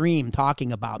mainstream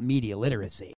talking about media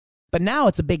literacy. But now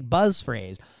it's a big buzz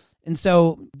phrase. And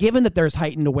so given that there's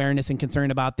heightened awareness and concern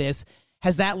about this,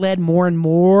 has that led more and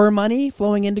more money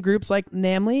flowing into groups like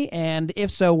NAMLY? And if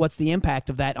so, what's the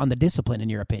impact of that on the discipline, in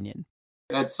your opinion?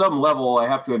 At some level, I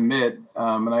have to admit,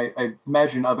 and I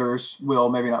imagine others will,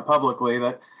 maybe not publicly,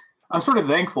 that I'm sort of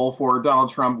thankful for Donald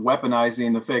Trump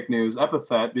weaponizing the fake news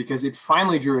epithet, because it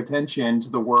finally drew attention to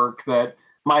the work that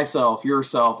myself,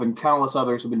 yourself, and countless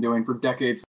others have been doing for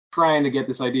decades, trying to get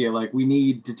this idea, like, we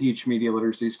need to teach media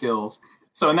literacy skills.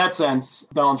 So in that sense,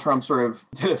 Donald Trump sort of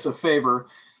did us a favor.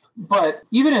 But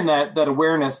even in that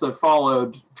awareness that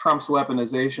followed Trump's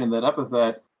weaponization, that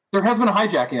epithet, there has been a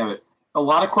hijacking of it. A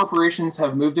lot of corporations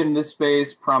have moved into this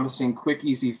space promising quick,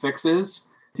 easy fixes.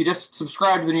 If you just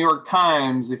subscribe to the New York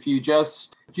Times, if you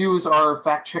just use our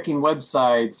fact-checking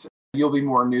websites, you'll be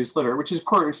more news literate, which of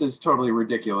course is totally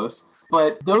ridiculous.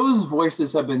 But those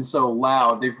voices have been so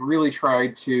loud, they've really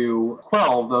tried to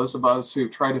quell those of us who've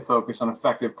tried to focus on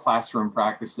effective classroom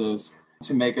practices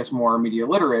to make us more media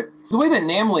literate. The way that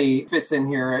NAMLY fits in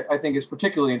here, I think, is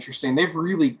particularly interesting. They've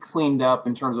really cleaned up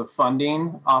in terms of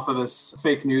funding off of this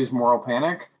fake news moral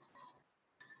panic.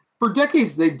 For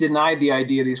decades, they denied the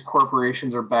idea these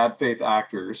corporations are bad faith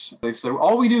actors. They've said,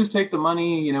 all we do is take the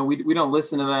money, we don't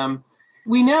listen to them.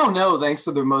 We now know, thanks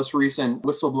to the most recent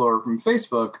whistleblower from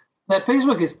Facebook, that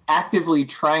Facebook is actively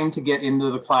trying to get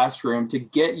into the classroom to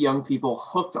get young people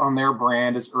hooked on their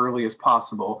brand as early as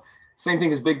possible. Same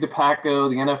thing as Big Tobacco,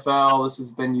 the NFL, this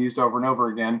has been used over and over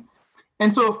again.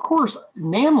 And so, of course,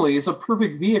 NAMLY is a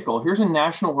perfect vehicle. Here's a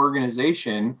national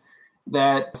organization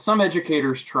that some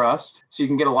educators trust. So you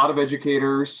can get a lot of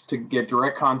educators to get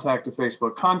direct contact to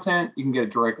Facebook content. You can get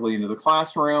it directly into the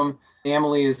classroom.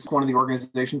 NAMLY is one of the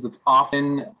organizations that's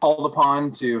often called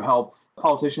upon to help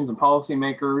politicians and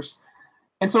policymakers.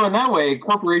 And so in that way,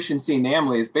 corporations see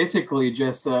NAMLY as basically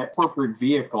just a corporate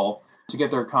vehicle to get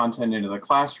their content into the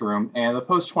classroom. And the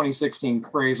post-2016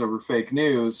 craze over fake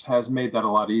news has made that a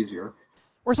lot easier.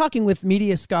 We're talking with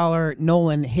media scholar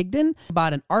Nolan Higdon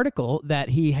about an article that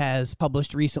he has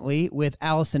published recently with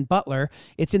Allison Butler.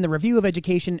 It's in the Review of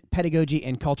Education, Pedagogy,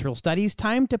 and Cultural Studies.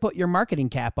 Time to put your marketing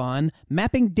cap on.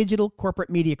 Mapping digital corporate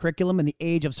media curriculum in the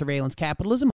age of surveillance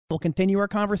capitalism. We'll continue our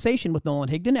conversation with Nolan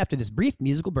Higdon after this brief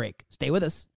musical break. Stay with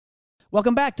us.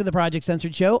 Welcome back to the Project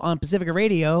Censored Show on Pacifica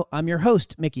Radio. I'm your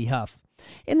host, Mickey Huff.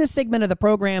 In this segment of the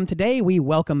program today, we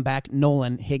welcome back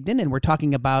Nolan Higdon, and we're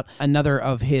talking about another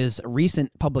of his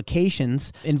recent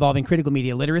publications involving critical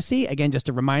media literacy. Again, just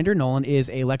a reminder, Nolan is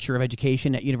a lecturer of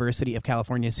education at University of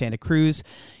California, Santa Cruz.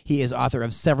 He is author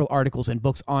of several articles and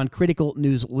books on critical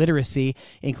news literacy,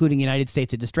 including United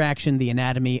States of Distraction, The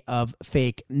Anatomy of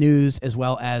Fake News, as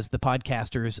well as The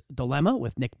Podcaster's Dilemma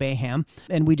with Nick Baham.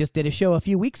 And we just did a show a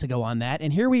few weeks ago on that.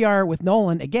 And here we are with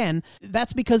Nolan again.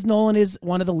 That's because Nolan is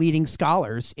one of the leading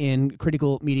scholars in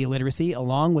critical media literacy,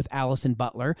 along with Allison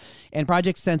Butler. And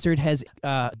Project Censored has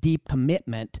a deep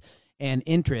commitment and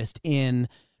interest in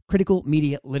critical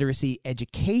media literacy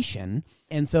education.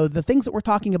 And so the things that we're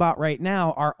talking about right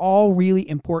now are all really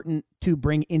important to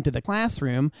bring into the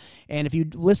classroom. And if you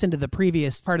listen to the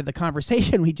previous part of the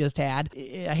conversation we just had,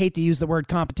 I hate to use the word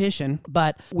competition,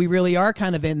 but we really are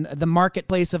kind of in the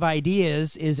marketplace of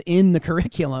ideas is in the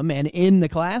curriculum and in the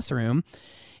classroom.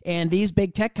 And these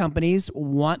big tech companies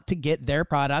want to get their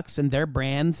products and their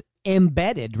brands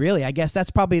embedded, really. I guess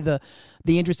that's probably the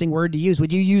interesting word to use.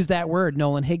 Would you use that word,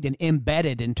 Nolan Higdon,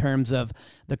 embedded, in terms of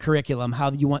the curriculum, how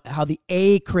the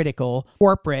acritical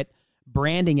corporate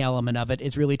branding element of it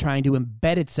is really trying to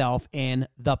embed itself in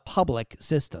the public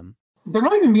system? They're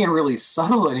not even being really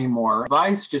subtle anymore.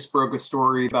 Vice just broke a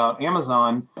story about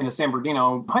Amazon in a San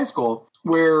Bernardino high school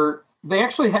where they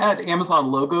actually had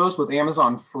Amazon logos with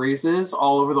Amazon phrases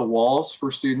all over the walls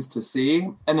for students to see.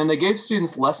 And then they gave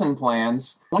students lesson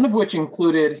plans, one of which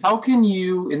included, how can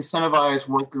you incentivize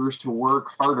workers to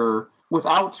work harder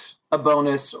without a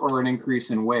bonus or an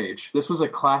increase in wage? This was a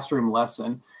classroom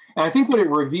lesson. And I think what it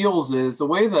reveals is the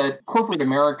way that corporate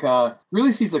America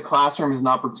really sees the classroom as an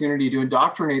opportunity to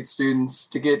indoctrinate students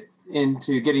to get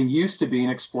into getting used to being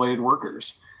exploited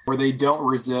workers, where they don't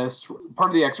resist. Part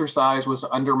of the exercise was to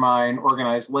undermine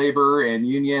organized labor and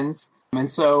unions. And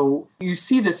so you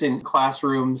see this in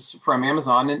classrooms from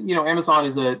Amazon. And, Amazon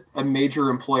is a major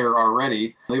employer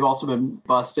already. They've also been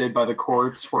busted by the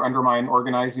courts for undermining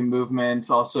organizing movements,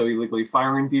 also illegally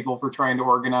firing people for trying to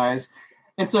organize.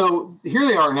 And so here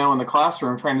they are now in the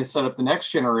classroom trying to set up the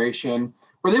next generation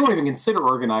where they won't even consider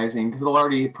organizing because they'll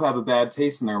already have a bad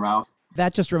taste in their mouth.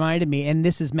 That just reminded me, and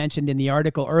this is mentioned in the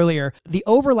article earlier, the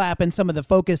overlap in some of the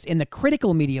focus in the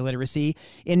critical media literacy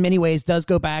in many ways does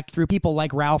go back through people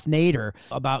like Ralph Nader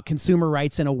about consumer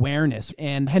rights and awareness,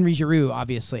 and Henry Giroux,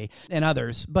 obviously, and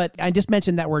others. But I just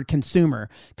mentioned that word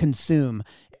consume.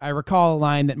 I recall a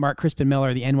line that Mark Crispin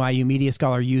Miller, the NYU media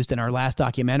scholar, used in our last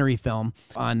documentary film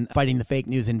on fighting the fake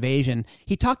news invasion.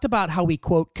 He talked about how we,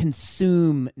 quote,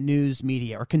 consume news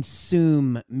media or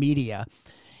consume media.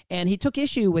 And he took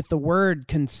issue with the word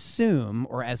consume,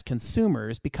 or as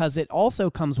consumers, because it also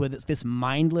comes with this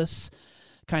mindless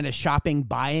kind of shopping,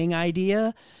 buying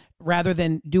idea, rather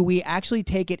than do we actually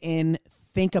take it in,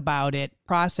 think about it,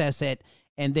 process it,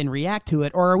 and then react to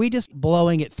it? Or are we just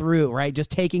blowing it through, right?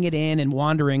 Just taking it in and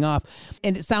wandering off.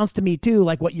 And it sounds to me, too,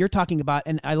 like what you're talking about.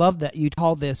 And I love that you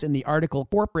called this in the article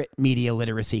corporate media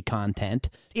literacy content.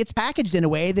 It's packaged in a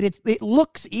way that it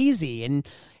looks easy. And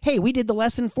hey, we did the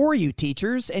lesson for you,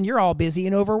 teachers, and you're all busy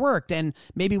and overworked. And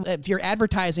maybe if you're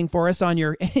advertising for us in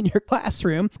your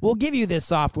classroom, we'll give you this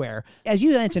software. As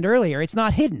you mentioned earlier, it's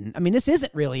not hidden. I mean, this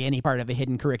isn't really any part of a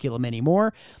hidden curriculum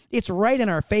anymore. It's right in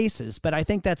our faces. But I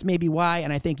think that's maybe why,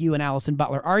 and I think you and Allison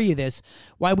Butler argue this,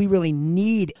 why we really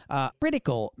need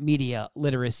critical media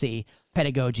literacy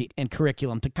pedagogy and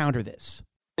curriculum to counter this.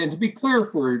 And to be clear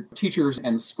for teachers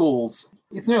and schools,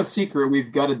 it's no secret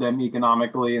we've gutted them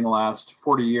economically in the last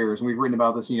 40 years. And we've written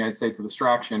about this in the United States of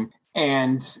Distraction.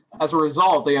 And as a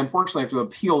result, they unfortunately have to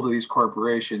appeal to these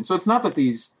corporations. So it's not that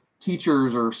these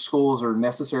teachers or schools are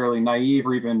necessarily naive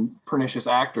or even pernicious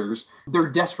actors. They're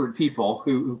desperate people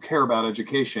who care about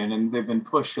education, and they've been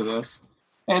pushed to this.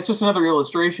 And it's just another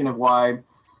illustration of why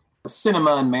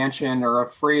Sinema and Manchin are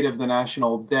afraid of the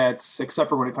national debts, except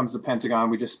for when it comes to Pentagon.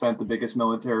 We just spent the biggest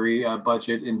military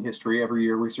budget in history. Every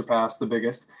year we surpass the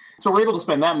biggest. So we're able to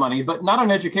spend that money, but not on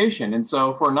education. And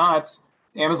so if we're not,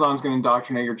 Amazon's going to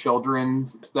indoctrinate your children.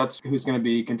 That's who's going to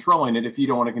be controlling it if you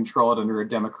don't want to control it under a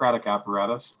democratic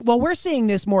apparatus. Well, we're seeing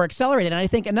this more accelerated. And I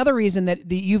think another reason that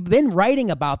you've been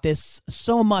writing about this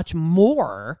so much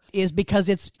more is because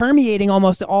it's permeating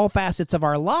almost all facets of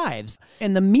our lives.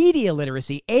 And the media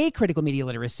literacy, acritical media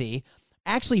literacy,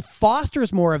 actually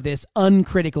fosters more of this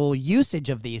uncritical usage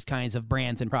of these kinds of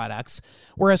brands and products,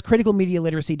 whereas critical media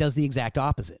literacy does the exact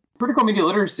opposite. Critical media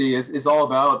literacy is all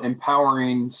about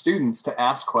empowering students to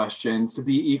ask questions, to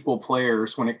be equal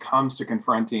players when it comes to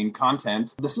confronting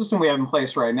content. The system we have in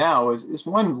place right now is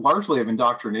one largely of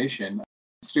indoctrination.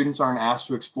 Students aren't asked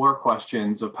to explore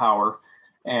questions of power.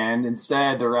 And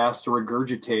instead, they're asked to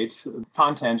regurgitate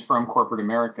content from corporate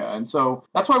America. And so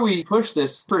that's why we push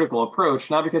this critical approach,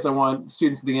 not because I want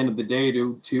students at the end of the day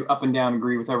to up and down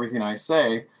agree with everything I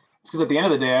say. It's because at the end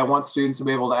of the day, I want students to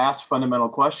be able to ask fundamental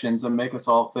questions and make us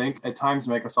all think, at times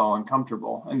make us all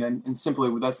uncomfortable. And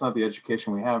simply, that's not the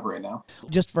education we have right now.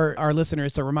 Just for our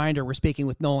listeners, a reminder, we're speaking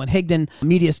with Nolan Higdon, a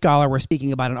media scholar. We're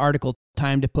speaking about an article,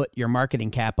 Time to Put Your Marketing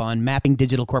Cap On, Mapping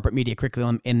Digital Corporate Media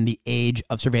Curriculum in the Age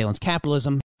of Surveillance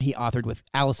Capitalism. He authored with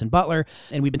Allison Butler,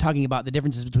 and we've been talking about the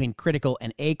differences between critical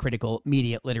and acritical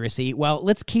media literacy. Well,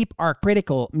 let's keep our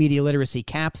critical media literacy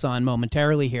caps on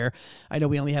momentarily here. I know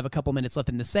we only have a couple minutes left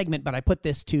in this segment, but I put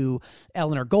this to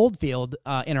Eleanor Goldfield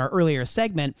in our earlier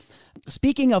segment.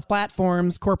 Speaking of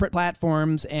platforms, corporate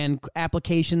platforms, and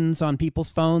applications on people's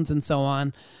phones and so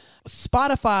on,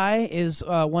 Spotify is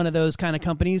one of those kind of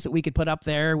companies that we could put up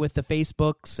there with the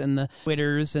Facebooks and the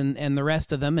Twitters and the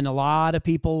rest of them. And a lot of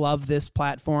people love this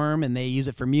platform and they use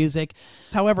it for music.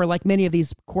 However, like many of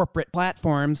these corporate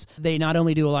platforms, they not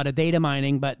only do a lot of data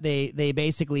mining, but they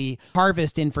basically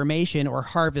harvest information or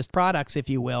harvest products, if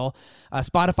you will.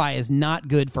 Spotify is not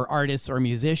good for artists or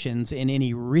musicians in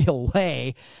any real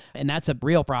way, and that's a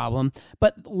real problem.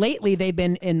 But lately, they've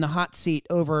been in the hot seat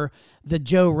over the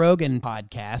Joe Rogan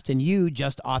podcast, and you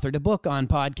just authored a book on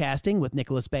podcasting with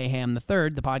Nicholas Bayham III,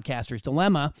 The Podcaster's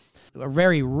Dilemma, a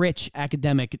very rich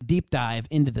academic deep dive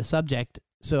into the subject.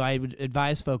 So I would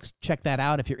advise folks check that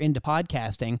out if you're into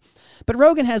podcasting. But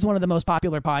Rogan has one of the most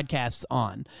popular podcasts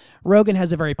on. Rogan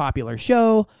has a very popular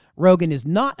show. Rogan is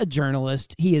not a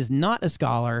journalist. He is not a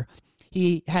scholar.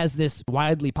 He has this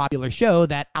widely popular show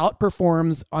that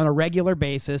outperforms on a regular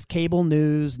basis cable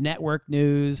news, network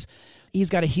news. He's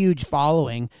got a huge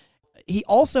following. He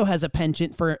also has a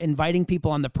penchant for inviting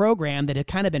people on the program that have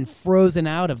kind of been frozen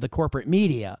out of the corporate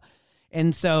media.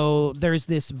 And so there's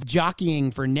this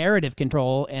jockeying for narrative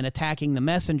control and attacking the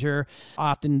messenger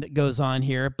often that goes on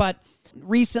here. But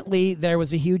recently there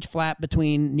was a huge flap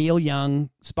between Neil Young,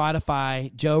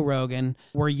 Spotify, Joe Rogan,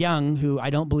 or Young, who I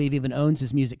don't believe even owns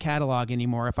his music catalog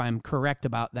anymore, if I'm correct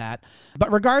about that.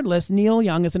 But regardless, Neil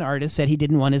Young as an artist said he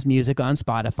didn't want his music on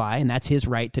Spotify, and that's his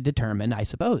right to determine, I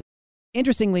suppose.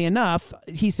 Interestingly enough,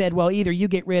 he said, well, either you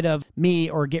get rid of me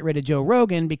or get rid of Joe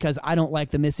Rogan because I don't like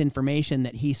the misinformation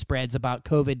that he spreads about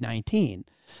COVID-19.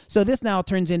 So this now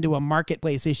turns into a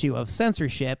marketplace issue of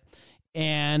censorship,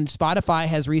 and Spotify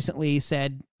has recently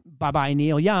said, bye-bye,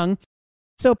 Neil Young.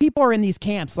 So people are in these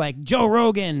camps like Joe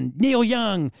Rogan, Neil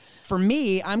Young. For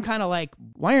me, I'm kind of like,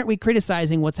 why aren't we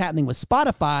criticizing what's happening with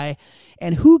Spotify?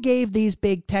 And who gave these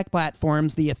big tech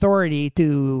platforms the authority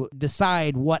to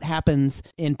decide what happens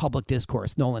in public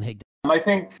discourse? Nolan Higdon. I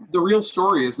think the real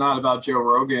story is not about Joe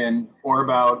Rogan or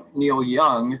about Neil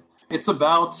Young. It's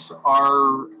about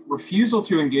our refusal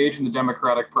to engage in the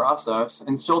democratic process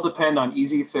and still depend on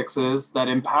easy fixes that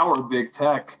empower big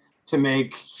tech to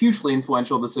make hugely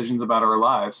influential decisions about our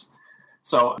lives.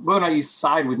 So whether or not you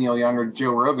side with Neil Young or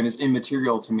Joe Rogan is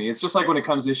immaterial to me. It's just like when it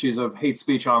comes to issues of hate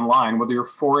speech online, whether you're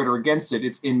for it or against it,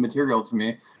 it's immaterial to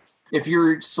me. If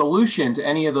your solution to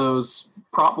any of those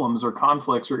problems or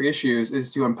conflicts or issues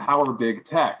is to empower big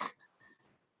tech,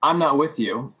 I'm not with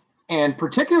you. And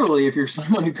particularly if you're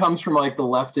someone who comes from like the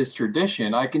leftist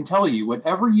tradition, I can tell you,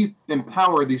 whenever you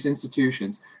empower these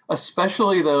institutions,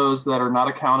 especially those that are not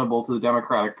accountable to the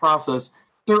democratic process,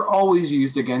 they're always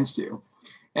used against you.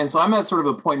 And so I'm at sort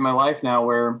of a point in my life now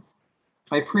where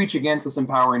I preach against this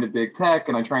empowering of big tech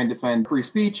and I try and defend free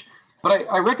speech. But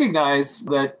I recognize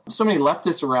that so many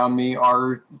leftists around me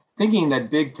are thinking that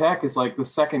big tech is like the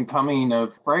second coming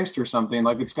of Christ or something,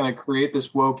 like it's going to create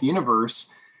this woke universe.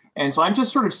 And so I'm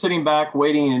just sort of sitting back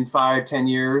waiting in 5-10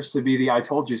 years to be the I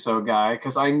told you so guy,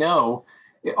 because I know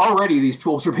already these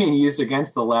tools are being used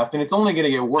against the left and it's only going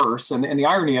to get worse. And the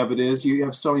irony of it is you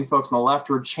have so many folks on the left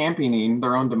who are championing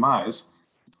their own demise.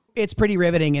 It's pretty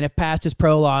riveting, and if past is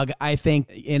prologue, I think,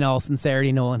 in all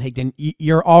sincerity, Nolan Higdon,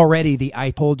 you're already the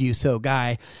I told you so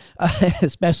guy,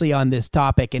 especially on this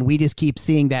topic, and we just keep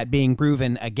seeing that being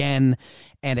proven again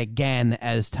and again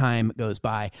as time goes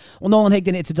by. Well, Nolan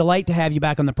Higdon, it's a delight to have you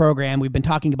back on the program. We've been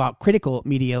talking about critical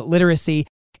media literacy,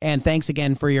 and thanks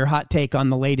again for your hot take on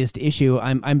the latest issue.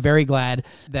 I'm very glad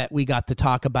that we got to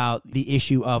talk about the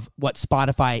issue of what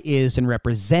Spotify is and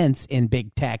represents in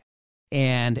big tech.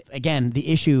 And again, the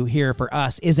issue here for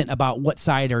us isn't about what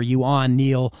side are you on,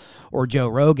 Neil or Joe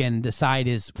Rogan. The side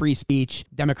is free speech,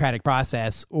 democratic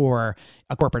process, or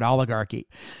a corporate oligarchy.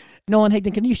 Nolan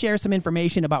Higdon, can you share some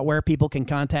information about where people can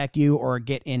contact you or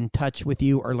get in touch with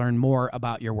you or learn more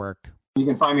about your work? You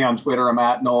can find me on Twitter. I'm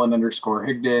at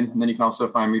Nolan_Higdon. And then you can also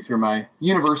find me through my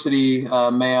university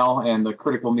mail and the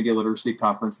Critical Media Literacy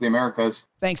Conference of the Americas.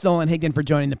 Thanks, Nolan Higdon, for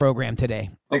joining the program today.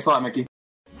 Thanks a lot, Mickey.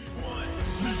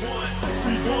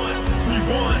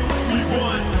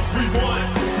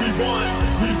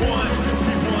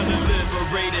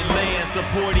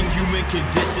 Supporting human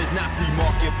conditions, not free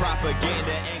market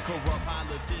propaganda and corrupt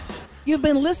politicians. You've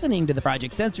been listening to the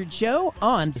Project Censored Show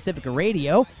on Pacifica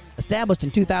Radio, established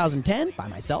in 2010 by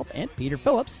myself and Peter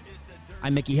Phillips.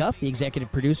 I'm Mickey Huff, the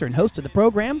executive producer and host of the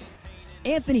program.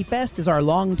 Anthony Fest is our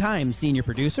longtime senior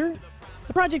producer.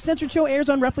 The Project Censored Show airs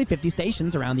on roughly 50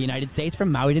 stations around the United States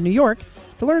from Maui to New York.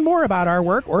 To learn more about our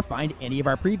work or find any of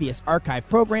our previous archive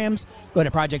programs, go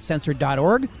to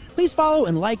projectcensored.org. Please follow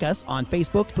and like us on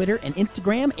Facebook, Twitter, and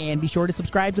Instagram, and be sure to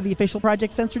subscribe to the official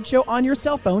Project Censored Show on your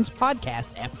cell phone's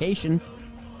podcast application.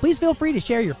 Please feel free to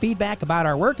share your feedback about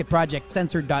our work at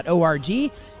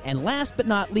projectcensored.org. And last but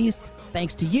not least,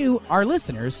 thanks to you, our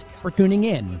listeners, for tuning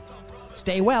in.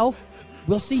 Stay well.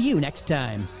 We'll see you next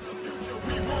time.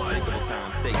 Unspeakable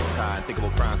times, stakes tied, unthinkable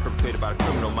crimes perpetrated by the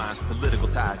criminal minds, political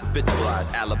ties,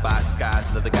 habitualized alibis, disguised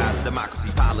under the guise of democracy,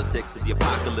 politics, and the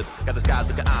apocalypse. Got the skies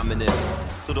looking ominous.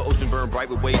 So the ocean burned bright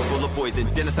with waves full of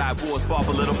poison. Genocide wars fall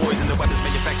for little boys, and the weapons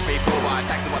manufactured paid for by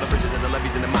taxing all the bridges and the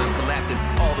levees and the mines collapsing.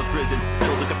 All the prisons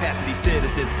filled with capacity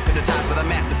citizens. Hypnotized by the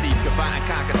master thief, combine and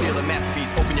conquer, steal a masterpiece.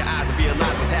 Open your eyes and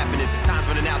realize what's happening. Time's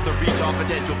running out to reach all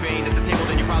potential. If you ain't at the table,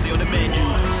 then you're probably on the menu.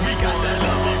 We got the